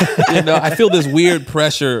 I feel this weird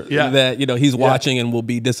pressure that, he's watching and will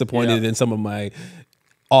be disappointed in some of my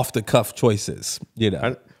off the cuff choices.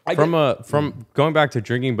 From going back to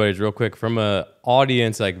Drinking Buddies real quick, from a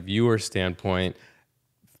audience, like viewer standpoint,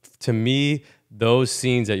 to me, those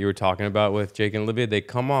scenes that you were talking about with Jake and Olivia, they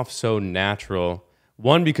come off so natural.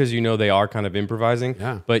 One, because they are kind of improvising,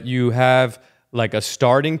 but you have like a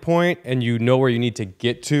starting point and where you need to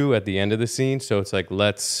get to at the end of the scene. So it's like,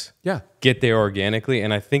 let's get there organically.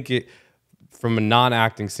 And I think from a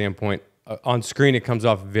non-acting standpoint, on screen, it comes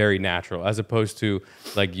off very natural, as opposed to,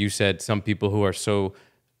 like you said, some people who are so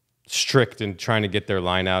strict and trying to get their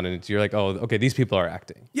line out. And you're like, oh, okay, these people are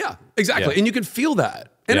acting. Yeah, exactly. Yeah. And you can feel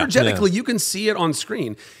that. Energetically, you can see it on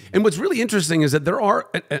screen. And what's really interesting is that there are,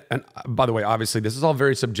 and by the way, obviously, this is all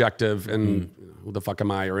very subjective and who the fuck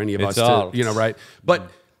am I or any of us to, right? But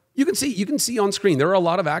you can see on screen, there are a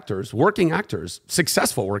lot of actors, working actors,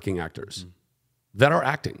 successful working actors that are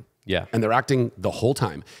acting. Yeah. And they're acting the whole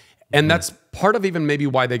time. And that's part of even maybe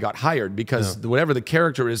why they got hired, because whatever the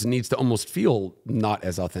character is needs to almost feel not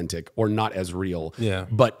as authentic or not as real,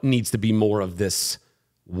 but needs to be more of this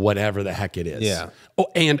whatever the heck it is. Yeah. Oh,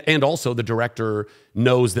 and also the director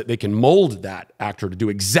knows that they can mold that actor to do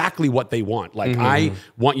exactly what they want. Like, I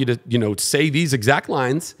want you to, you know, say these exact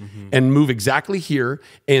lines and move exactly here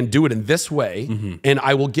and do it in this way. And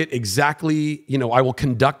I will get exactly, you know, I will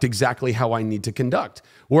conduct exactly how I need to conduct.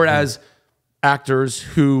 Whereas actors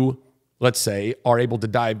who, let's say, are able to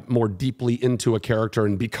dive more deeply into a character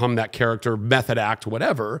and become that character, method act,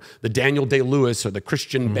 whatever, the Daniel Day-Lewis or the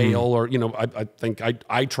Christian Bale, or, you know, I think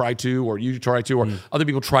I try to, or you try to, or other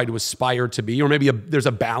people try to aspire to be, or maybe there's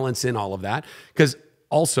a balance in all of that. Because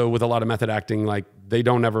also with a lot of method acting, like they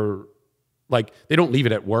don't leave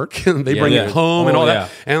it at work. They bring it home and all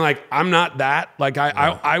that. And like, I'm not that. Like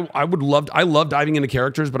I love diving into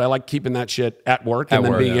characters, but I like keeping that shit at work and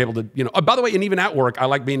then being able to, you know, by the way, and even at work, I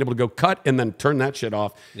like being able to go cut and then turn that shit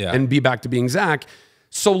off and be back to being Zach.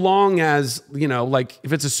 So long as, you know, like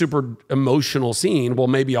if it's a super emotional scene, well,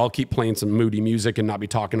 maybe I'll keep playing some moody music and not be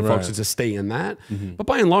talking to folks and just stay in that. But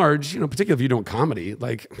by and large, you know, particularly if you're doing comedy,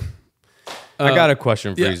 like. I got a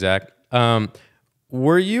question for you, Zach.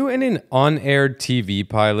 Were you in an on-air TV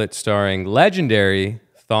pilot starring legendary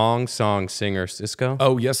Thong Song singer Sisqo?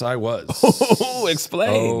 Oh, yes, I was. Oh,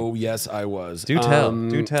 explain. Oh, yes, I was. Do tell.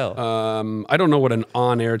 Do tell. I don't know what an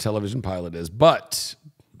on-air television pilot is, but...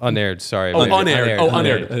 Unaired, sorry. Oh, unaired. Oh,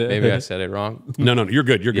 unaired. Maybe I said it wrong. No, you're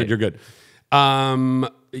good. You're good. You're good.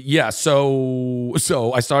 Yeah, so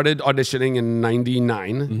I started auditioning in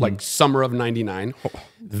 99, like summer of 99.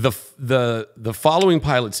 The following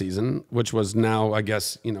pilot season, which was now, I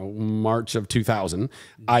guess, you know, March of 2000,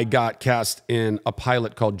 I got cast in a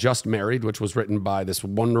pilot called Just Married, which was written by this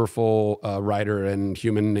wonderful writer and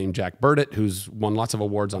human named Jack Burdett, who's won lots of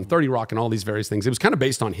awards on 30 Rock and all these various things. It was kind of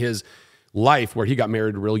based on his life, where he got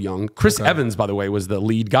married real young. Chris Evans, by the way, was the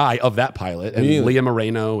lead guy of that pilot, and Leah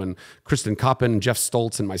Moreno and Kristen Koppen, Jeff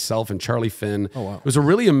Stoltz, and myself and Charlie Finn. Oh, wow. It was a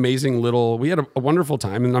really amazing we had a wonderful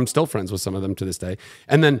time, and I'm still friends with some of them to this day.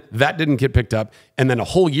 And then that didn't get picked up, and then a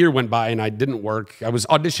whole year went by and I didn't work. I was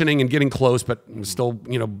auditioning and getting close, but still,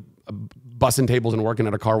 you know, bussing tables and working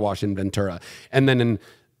at a car wash in Ventura. And then in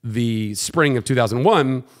the spring of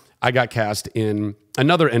 2001, I got cast in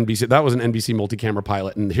another NBC. That was an NBC multi-camera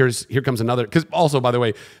pilot. And here comes another. Because also, by the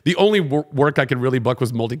way, the only work I could really book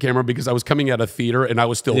was multi-camera, because I was coming out of theater and I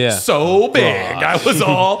was still so big. I was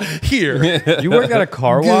all here. You work at a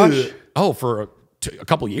car wash? Oh, for a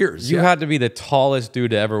couple years. You had to be the tallest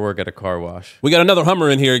dude to ever work at a car wash. We got another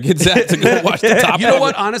Hummer in here. Get Zach to go watch the top. You know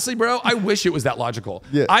what? Honestly, bro, I wish it was that logical.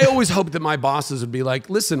 I always hoped that my bosses would be like,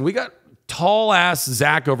 listen, we got tall ass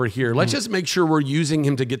Zach over here. Let's just make sure we're using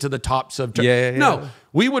him to get to the tops of. No,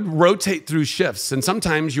 we would rotate through shifts, and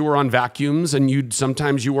sometimes you were on vacuums, and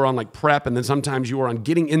sometimes you were on like prep, and then sometimes you were on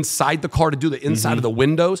getting inside the car to do the inside of the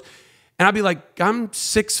windows. And I'd be like, I'm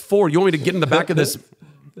 6'4". You want me to get in the back of this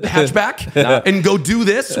hatchback and go do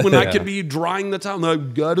this when I could be drying the towel? I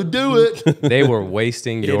gotta do it. They were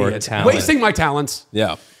wasting your talent. Wasting my talents.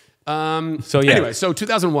 Yeah. Anyway, so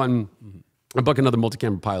 2001. I booked another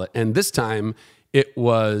multi-camera pilot, and this time it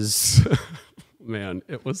was, man,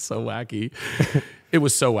 it was so wacky. It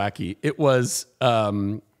was so wacky. It was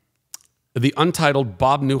the untitled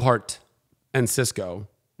Bob Newhart and Sisqo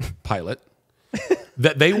pilot.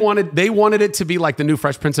 That they wanted it to be like the new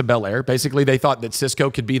Fresh Prince of Bel-Air. Basically, they thought that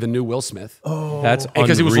Sisqo could be the new Will Smith. Oh, that's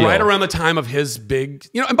because it was right around the time of his big,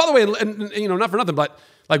 you know. And by the way, and you know, not for nothing, but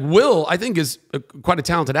like Will, I think is quite a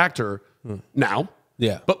talented actor now.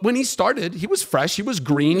 Yeah, but when he started, he was fresh. He was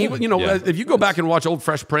green. He, you know, if you go back and watch old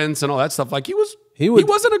Fresh Prince and all that stuff, like he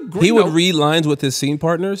wasn't a green. He would read lines with his scene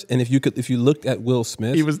partners, and if you looked at Will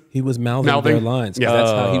Smith, he was mouthing their lines. Yeah, that's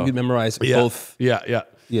how he would memorize both. Yeah.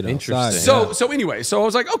 You know, interesting. So anyway, I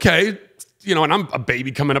was like, okay, you know, and I'm a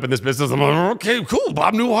baby coming up in this business. I'm like, okay, cool,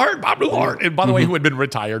 Bob Newhart. And by the way, who had been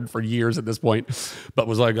retired for years at this point, but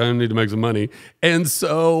was like, I need to make some money. And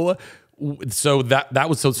so that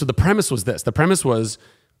was so the premise was this. The premise was,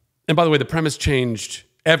 and by the way, the premise changed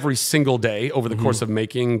every single day over the course of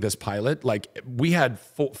making this pilot. Like we had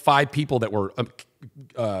 5 people that were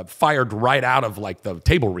fired right out of like the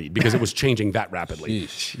table read because it was changing that rapidly.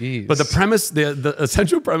 Jeez. But the premise, the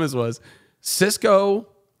essential premise was Sisqo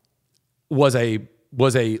was a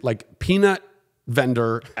like peanut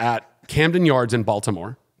vendor at Camden Yards in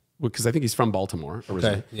Baltimore, because I think he's from Baltimore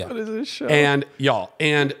originally. Okay, yeah. What is this show? And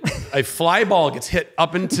a fly ball gets hit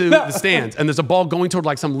up into the stands, and there's a ball going toward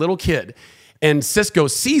like some little kid, and Sisqo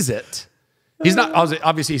sees it He's not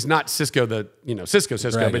obviously he's not Sisqo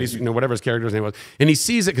Sisqo, Right. but he's whatever his character's name was, and he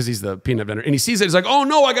sees it because he's the peanut vendor, and he sees it. He's like, oh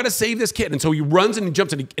no, I got to save this kid, and so he runs and he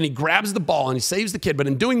jumps and he grabs the ball and he saves the kid, but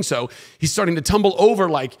in doing so, he's starting to tumble over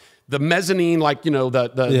like the mezzanine, like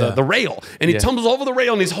the rail, and he tumbles over the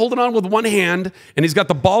rail and he's holding on with one hand and he's got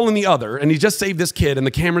the ball in the other, and he just saved this kid, and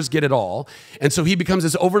the cameras get it all, and so he becomes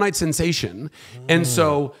this overnight sensation, and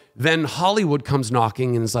so. Then Hollywood comes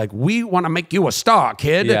knocking and is like, we want to make you a star,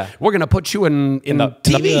 kid. Yeah. We're going to put you in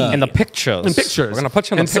TV. In the pictures. In pictures. We're going to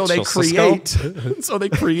put you in the pictures. So they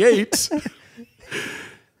create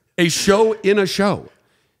a show in a show.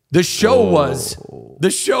 The show was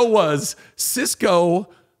Sisqo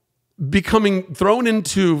becoming thrown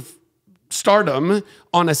into stardom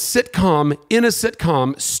on a sitcom, in a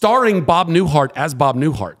sitcom, starring Bob Newhart as Bob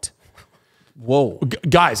Newhart. Whoa.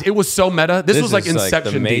 Guys, it was so meta. This was like is like the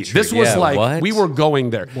Inception. Matrix. This was Yeah, like, what? we were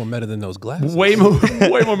going there. More meta than those glasses. Way more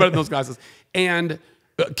meta than those glasses. And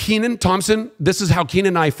Kenan Thompson, this is how Kenan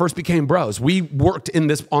and I first became bros. We worked on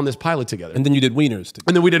this pilot together. And then you did wieners.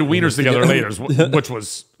 And then we did wieners together later, which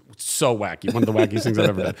was so wacky. One of the wackiest things I've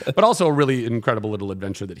ever done. But also a really incredible little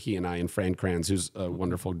adventure that he and I and Fran Kranz, who's a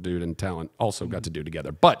wonderful dude and talent, also got to do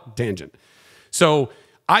together. But tangent. So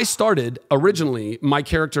I started originally, my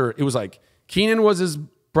character, it was like, Kenan was his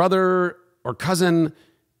brother or cousin.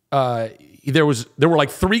 There were like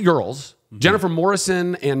 3 girls, Jennifer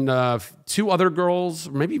Morrison and 2 other girls,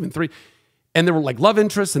 or maybe even 3. And there were like love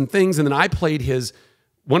interests and things. And then I played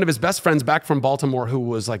one of his best friends back from Baltimore, who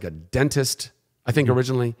was like a dentist, I think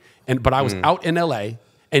originally. But I was out in LA,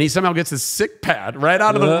 and he somehow gets his sick pad right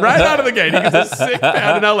out of the gate. He gets his sick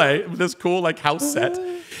pad in LA with this cool like house set.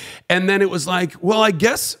 And then it was like, well, I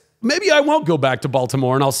guess maybe I won't go back to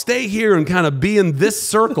Baltimore and I'll stay here and kind of be in this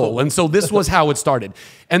circle. And so this was how it started.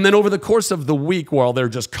 And then over the course of the week, while they're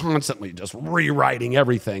just constantly just rewriting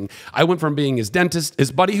everything, I went from being his dentist,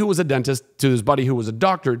 his buddy who was a dentist, to his buddy who was a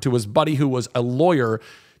doctor, to his buddy who was a lawyer,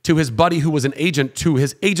 to his buddy who was an agent, to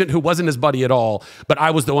his agent who wasn't his buddy at all. But I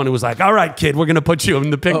was the one who was like, all right, kid, we're going to put you in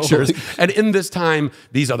the pictures. And in this time,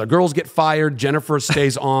 these other girls get fired. Jennifer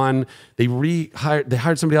stays on. They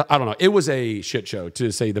hired somebody else. I don't know. It was a shit show,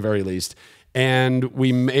 to say the very least. And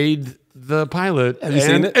we made the pilot. Have you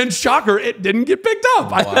seen it? And shocker, it didn't get picked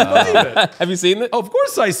up. I couldn't believe it. Have you seen it? Oh, of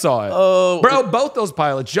course I saw it. Oh. Bro, both those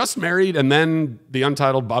pilots, Just Married and then the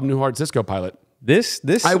untitled Bob Newhart Sisqo pilot. I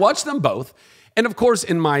I watched them both. And of course,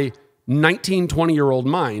 in my 19, 20-year-old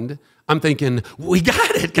mind, I'm thinking, we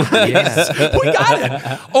got it, guys. We got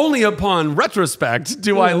it. Only upon retrospect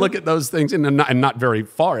do I look at those things, and not very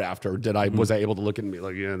far after was I able to look at and be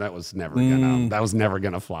like, yeah, that was never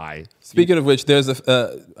gonna fly. Speaking of which, there's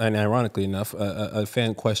and ironically enough, a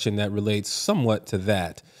fan question that relates somewhat to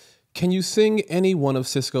that. Can you sing any one of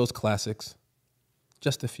Sisqo's classics?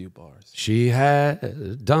 Just a few bars. She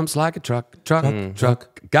had dumps like a truck.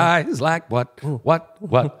 Guys like what?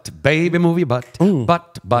 Baby, move your butt.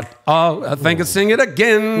 Oh, I think I sing it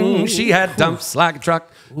again. She had dumps like a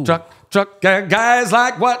truck. Guys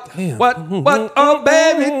like what? Oh,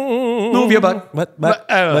 baby, move your butt.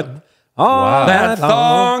 Wow. That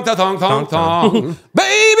thong,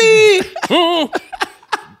 Baby!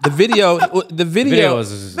 The video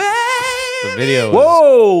was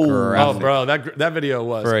whoa! Oh, bro, that video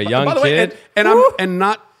was For a young by the way, kid? and I'm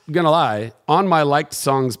not gonna lie, on my liked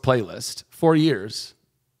songs playlist for years,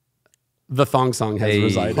 the Thong Song has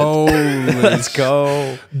resided. Oh, Let's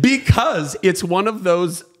go. Because it's one of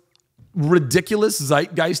those ridiculous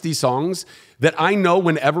zeitgeisty songs that I know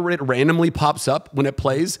whenever it randomly pops up, when it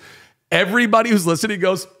plays, everybody who's listening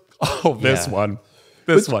goes, oh, this one.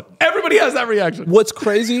 Everybody has that reaction. What's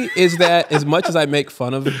crazy is that as much as I make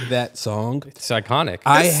fun of that song, It's iconic.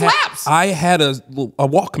 slaps. I had a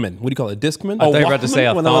Walkman. What do you call it? A Discman? I thought you were about to say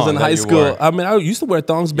a when I was thong in that high you school. wore. I mean, I used to wear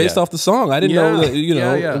thongs based Yeah. off the song. I didn't know that,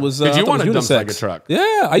 it was. Did I you thought want it to was dump like a unisex. truck?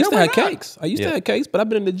 Yeah, I used to why have not? cakes. I used to have cakes, but I've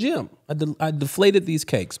been in the gym. I deflated these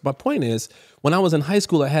cakes. My point is, when I was in high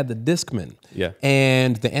school, I had the Discman. Yeah.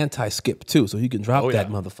 And the anti-skip too, so you can drop that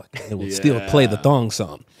motherfucker. It will still play the thong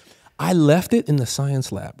song. I left it in the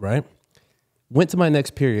science lab, right? Went to my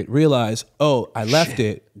next period, realized, oh, I left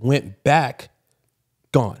it, went back,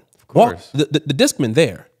 gone. Of course. The Discman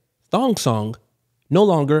there, thong song, no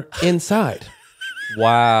longer inside.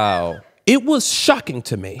 Wow. It was shocking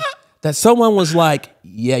to me that someone was like,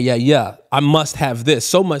 yeah, I must have this,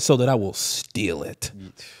 so much so that I will steal it.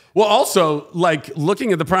 Well, also, like,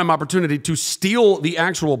 looking at the prime opportunity to steal the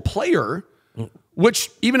actual player which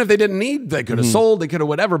even if they didn't need, they could have sold, they could have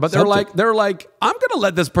whatever. But they're like, I'm gonna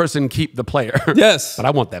let this person keep the player. Yes, but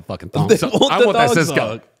I want that fucking Thong Song. I want that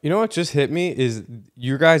Sisqo. You know what just hit me is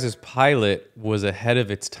your guys' pilot was ahead of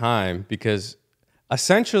its time because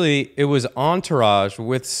essentially it was Entourage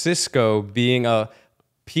with Sisqo being a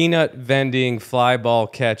peanut vending, fly ball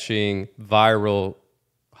catching, viral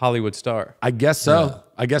Hollywood star. I guess so. Yeah.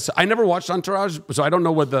 I guess so. I never watched Entourage, so I don't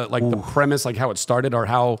know what the the premise, like how it started or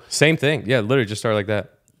how. Same thing. Yeah, literally just started like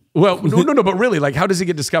that. Well, no, but really, like, how does he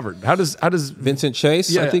get discovered? How does Vincent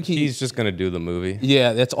Chase? Yeah. I think he's just gonna do the movie.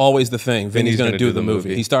 Yeah, that's always the thing. Vinny's gonna do the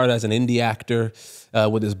movie. He started as an indie actor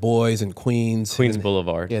with his boys in Queens.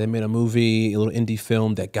 Boulevard. Yeah, they made a movie, a little indie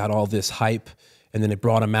film that got all this hype. And then it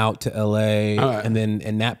brought him out to LA. And then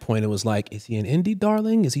at that point, it was like, is he an indie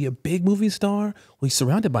darling? Is he a big movie star? Well, he's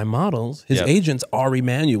surrounded by models. His agent's Ari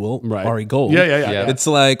Manuel, Ari Gold. Yeah. It's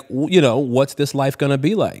like, you know, what's this life going to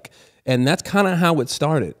be like? And that's kind of how it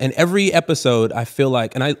started. And every episode, I feel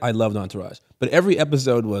like, and I loved Entourage, but every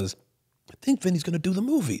episode was, I think Vinny's going to do the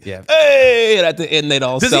movie. Yeah. Hey! And at the end, they'd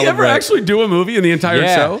all Does celebrate. he ever actually do a movie in the entire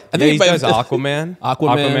show? I think he does Aquaman.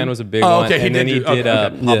 Aquaman was a big one. Okay, and then he did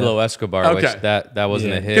Pablo Escobar, which that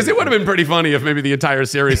wasn't a hit. Because it would have been pretty funny if maybe the entire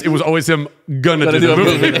series, it was always him gonna do the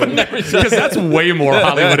movie. Because that's way more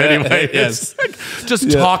Hollywood anyway. It's like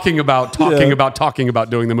just talking about doing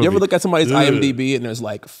the movie. You ever look at somebody's IMDb and there's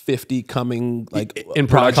like 50 coming in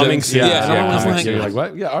projects? Yeah. You're like,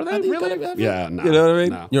 what? Yeah, are they really? Yeah, no. You know what I mean?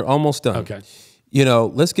 No. You're almost done. Okay. You know,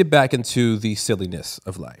 let's get back into the silliness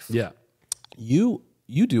of life. Yeah. You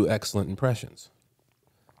do excellent impressions.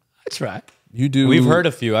 That's right. You do. We've heard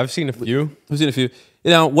a few. I've seen a few. I've seen a few.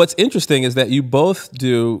 You know, what's interesting is that you both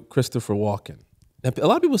do Christopher Walken. Now, a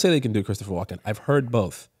lot of people say they can do Christopher Walken. I've heard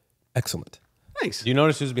both. Excellent. Thanks. Do you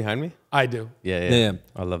notice who's behind me? I do. Yeah.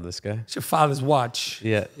 I love this guy. It's your father's watch.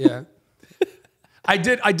 Yeah. I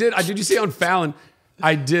did. You see on Fallon,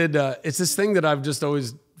 I did. It's this thing that I've just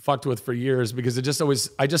always fucked with for years because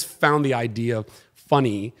I just found the idea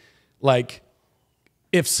funny. Like,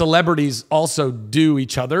 if celebrities also do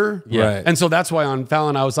each other. Right. And so that's why on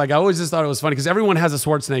Fallon, I was like, I always just thought it was funny because everyone has a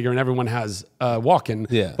Schwarzenegger and everyone has a Walken.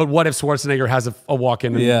 Yeah. But what if Schwarzenegger has a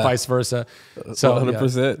Walken and vice versa? So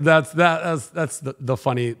 100%. That's the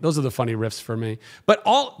funny, those are the funny riffs for me. But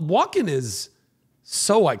Walken is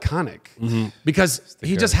so iconic because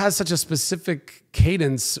he just has such a specific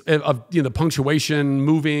cadence of the punctuation,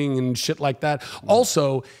 moving and shit like that.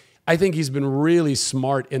 Also, I think he's been really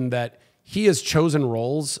smart in that he has chosen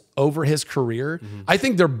roles over his career. I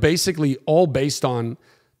think they're basically all based on,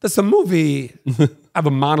 that's a movie of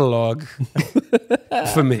a monologue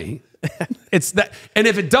for me. It's that, and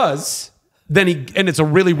if it does, then and it's a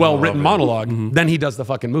really well-written monologue, then he does the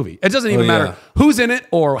fucking movie. It doesn't even matter who's in it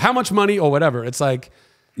or how much money or whatever. It's like,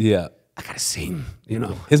 I gotta sing, you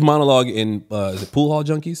know. His monologue in is it Pool Hall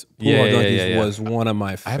Junkies? Pool Hall Junkies was one of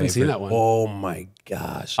my favorites. I haven't seen that one. Oh my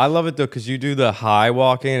gosh. I love it though because you do the high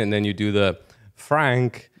walking and then you do the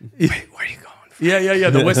Frank. Wait, where are you going? Yeah.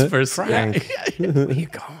 The whispers. Frank, where are you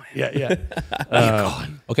going? Yeah.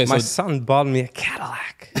 Okay, My so son bought me a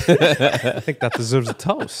Cadillac. I think that deserves a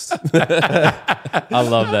toast. I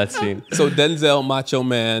love that scene. so Denzel, Macho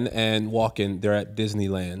Man, and Walken, they're at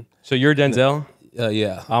Disneyland. So you're Denzel?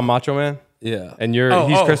 Yeah. I'm Macho Man? Yeah. And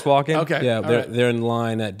he's Chris Walken? Okay. Yeah, they're in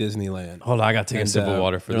line at Disneyland. Hold on, I got to take a sip of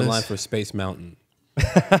water for they're this. in line for Space Mountain.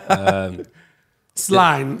 It's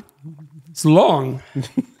line. It's long.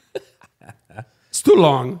 It's too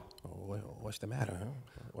long. What's the matter?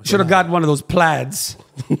 Huh? Should have got one of those plaids.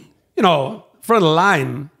 Front of the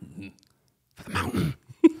line. For the mountain.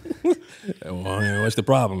 What's the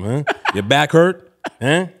problem, huh? Your back hurt?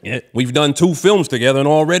 Huh? Yeah. We've done 2 films together, and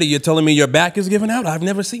already you're telling me your back is giving out? I've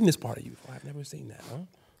never seen this part of you before. I've never seen that, huh?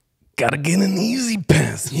 Gotta get an easy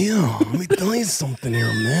pass. Yeah, let me tell you something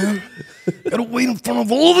here, man. Gotta wait in front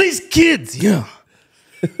of all these kids. Yeah.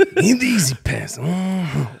 Need the easy pass.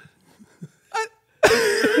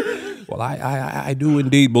 Well, I do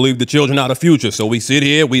indeed believe the children are the future. So we sit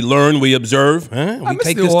here, we learn, we observe. Huh? We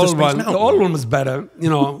take this to Space Mountain. The old one was better.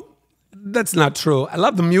 That's not true. I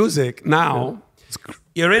love the music now.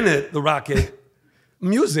 You're in it, the rocket.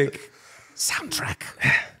 Music, soundtrack.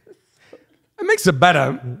 It makes it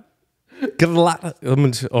better. Get a lot of, I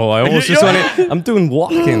almost just went in. I'm doing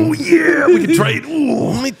walking. Oh, yeah, we can trade. Ooh,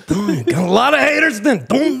 let me tell you. Got a lot of haters then.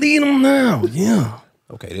 Don't need them now. Yeah.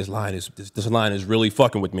 Okay, this line is really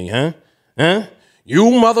fucking with me, huh? Huh? You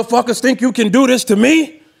motherfuckers think you can do this to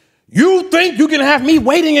me? You think you can have me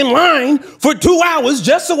waiting in line for 2 hours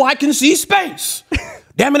just so I can see space?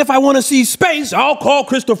 Damn it, if I want to see space, I'll call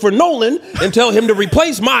Christopher Nolan and tell him to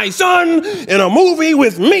replace my son in a movie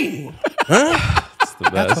with me. Huh?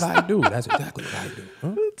 the best. That's what I do. That's exactly what I do.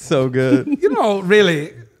 Huh? So good. You know,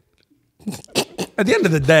 really, at the end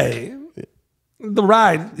of the day, the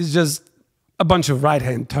ride is just a bunch of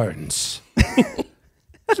right-hand turns.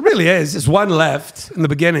 It really is. Just one left in the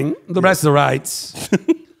beginning, the rest are rights.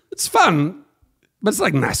 It's fun, but it's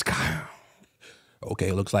like NASCAR.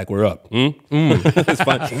 Okay, looks like we're up. It's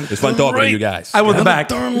fun. It's fun talking to you guys. I want the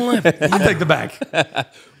back. I'll take the back.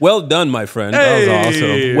 Well done, my friend. Hey. That was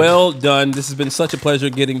awesome. Well done. This has been such a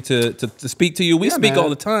pleasure getting to speak to you. We speak man. all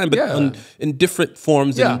the time, but in different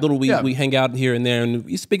forms. Yeah, And we yeah. hang out here and there, and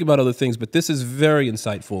we speak about other things. But this is very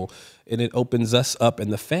insightful, and it opens us up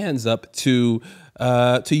and the fans up to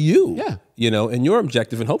you. Yeah. You know, and your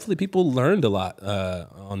objective, and hopefully people learned a lot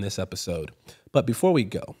on this episode. But before we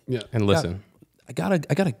go, And listen. I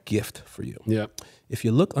got a gift for you. Yeah. If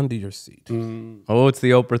you look under your seat, Oh, it's the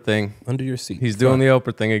Oprah thing. under your seat, He's doing the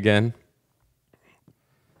Oprah thing again.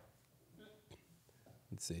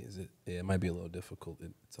 Let's see. Is it? Yeah, it might be a little difficult.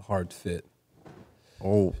 It's a hard fit.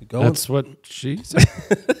 Oh, Go. That's what she said.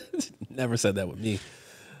 Never said that with me.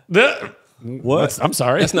 What? I'm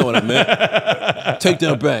sorry. That's not what I meant. Take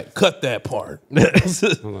that back. Cut that part.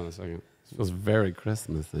 Hold on a second. It feels very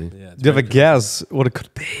Christmassy. Yeah, do you have a guess what it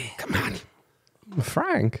could be? Come on.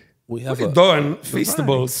 Frank. we have Doing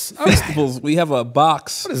Feastables. festivals. We have a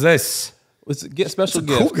box. What is this? It's a special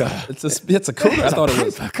gift. cougar. It's a cougar. I thought it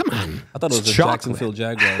was. Come on. I thought it was a chocolate. Jacksonville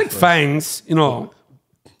Jaguar. Fangs, you know.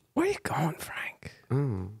 Where are you going, Frank?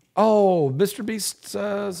 Oh, Mr. Beast's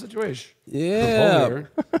situation. Yeah.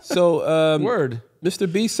 Here. So Word.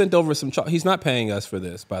 Mr. B sent over some chocolate. He's not paying us for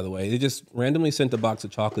this, by the way. They just randomly sent a box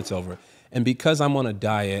of chocolates over. And because I'm on a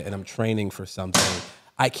diet and I'm training for something,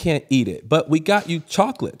 I can't eat it. But we got you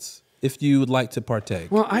chocolates if you would like to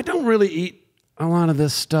partake. Well, I don't really eat a lot of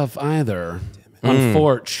this stuff either,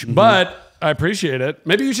 unfortunately. But I appreciate it.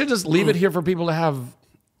 Maybe you should just leave it here for people to have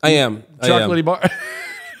I am. chocolatey bar.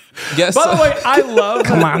 Yes. By the way, I love.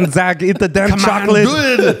 Come on, Zach, eat the damn chocolate.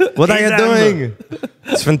 Good. What are you Eat them. doing?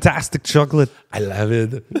 It's fantastic chocolate. I love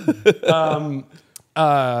it.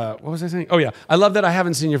 What was I saying? Oh yeah, I love that I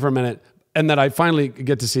haven't seen you for a minute, and that I finally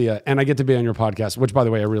get to see you, and I get to be on your podcast, which, by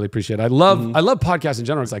the way, I really appreciate. I love podcasts in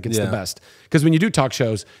general. It's like it's the best because when you do talk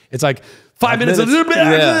shows, it's like 5 minutes of minutes.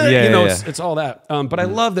 Yeah, you know, yeah. it's all that. But I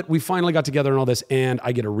love that we finally got together and all this, and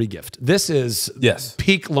I get a regift. This is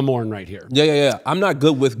peak Lamorne right here. Yeah. I'm not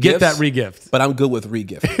good with Get gifts, that regift. but I'm good with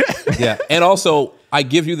regift. Yeah, and also I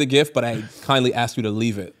give you the gift, but I kindly ask you to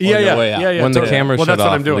leave it on your way out. When the camera well, shut that's what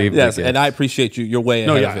off, I'm doing. leave Yes, the gift. and I appreciate you. You're way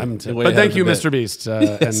No, ahead yeah, of I'm it. You're too. way But ahead thank of you, the Mr. bit. Beast.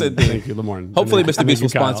 Yes, And indeed. thank you, Lamorne. Hopefully, And Mr. thank Beast you, will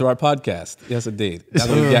sponsor Kyle. our podcast. Yes, indeed. That's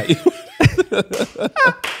what we got you.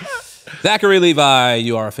 Zachary Levi,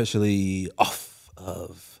 you are officially off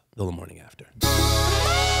of the Lamorning After.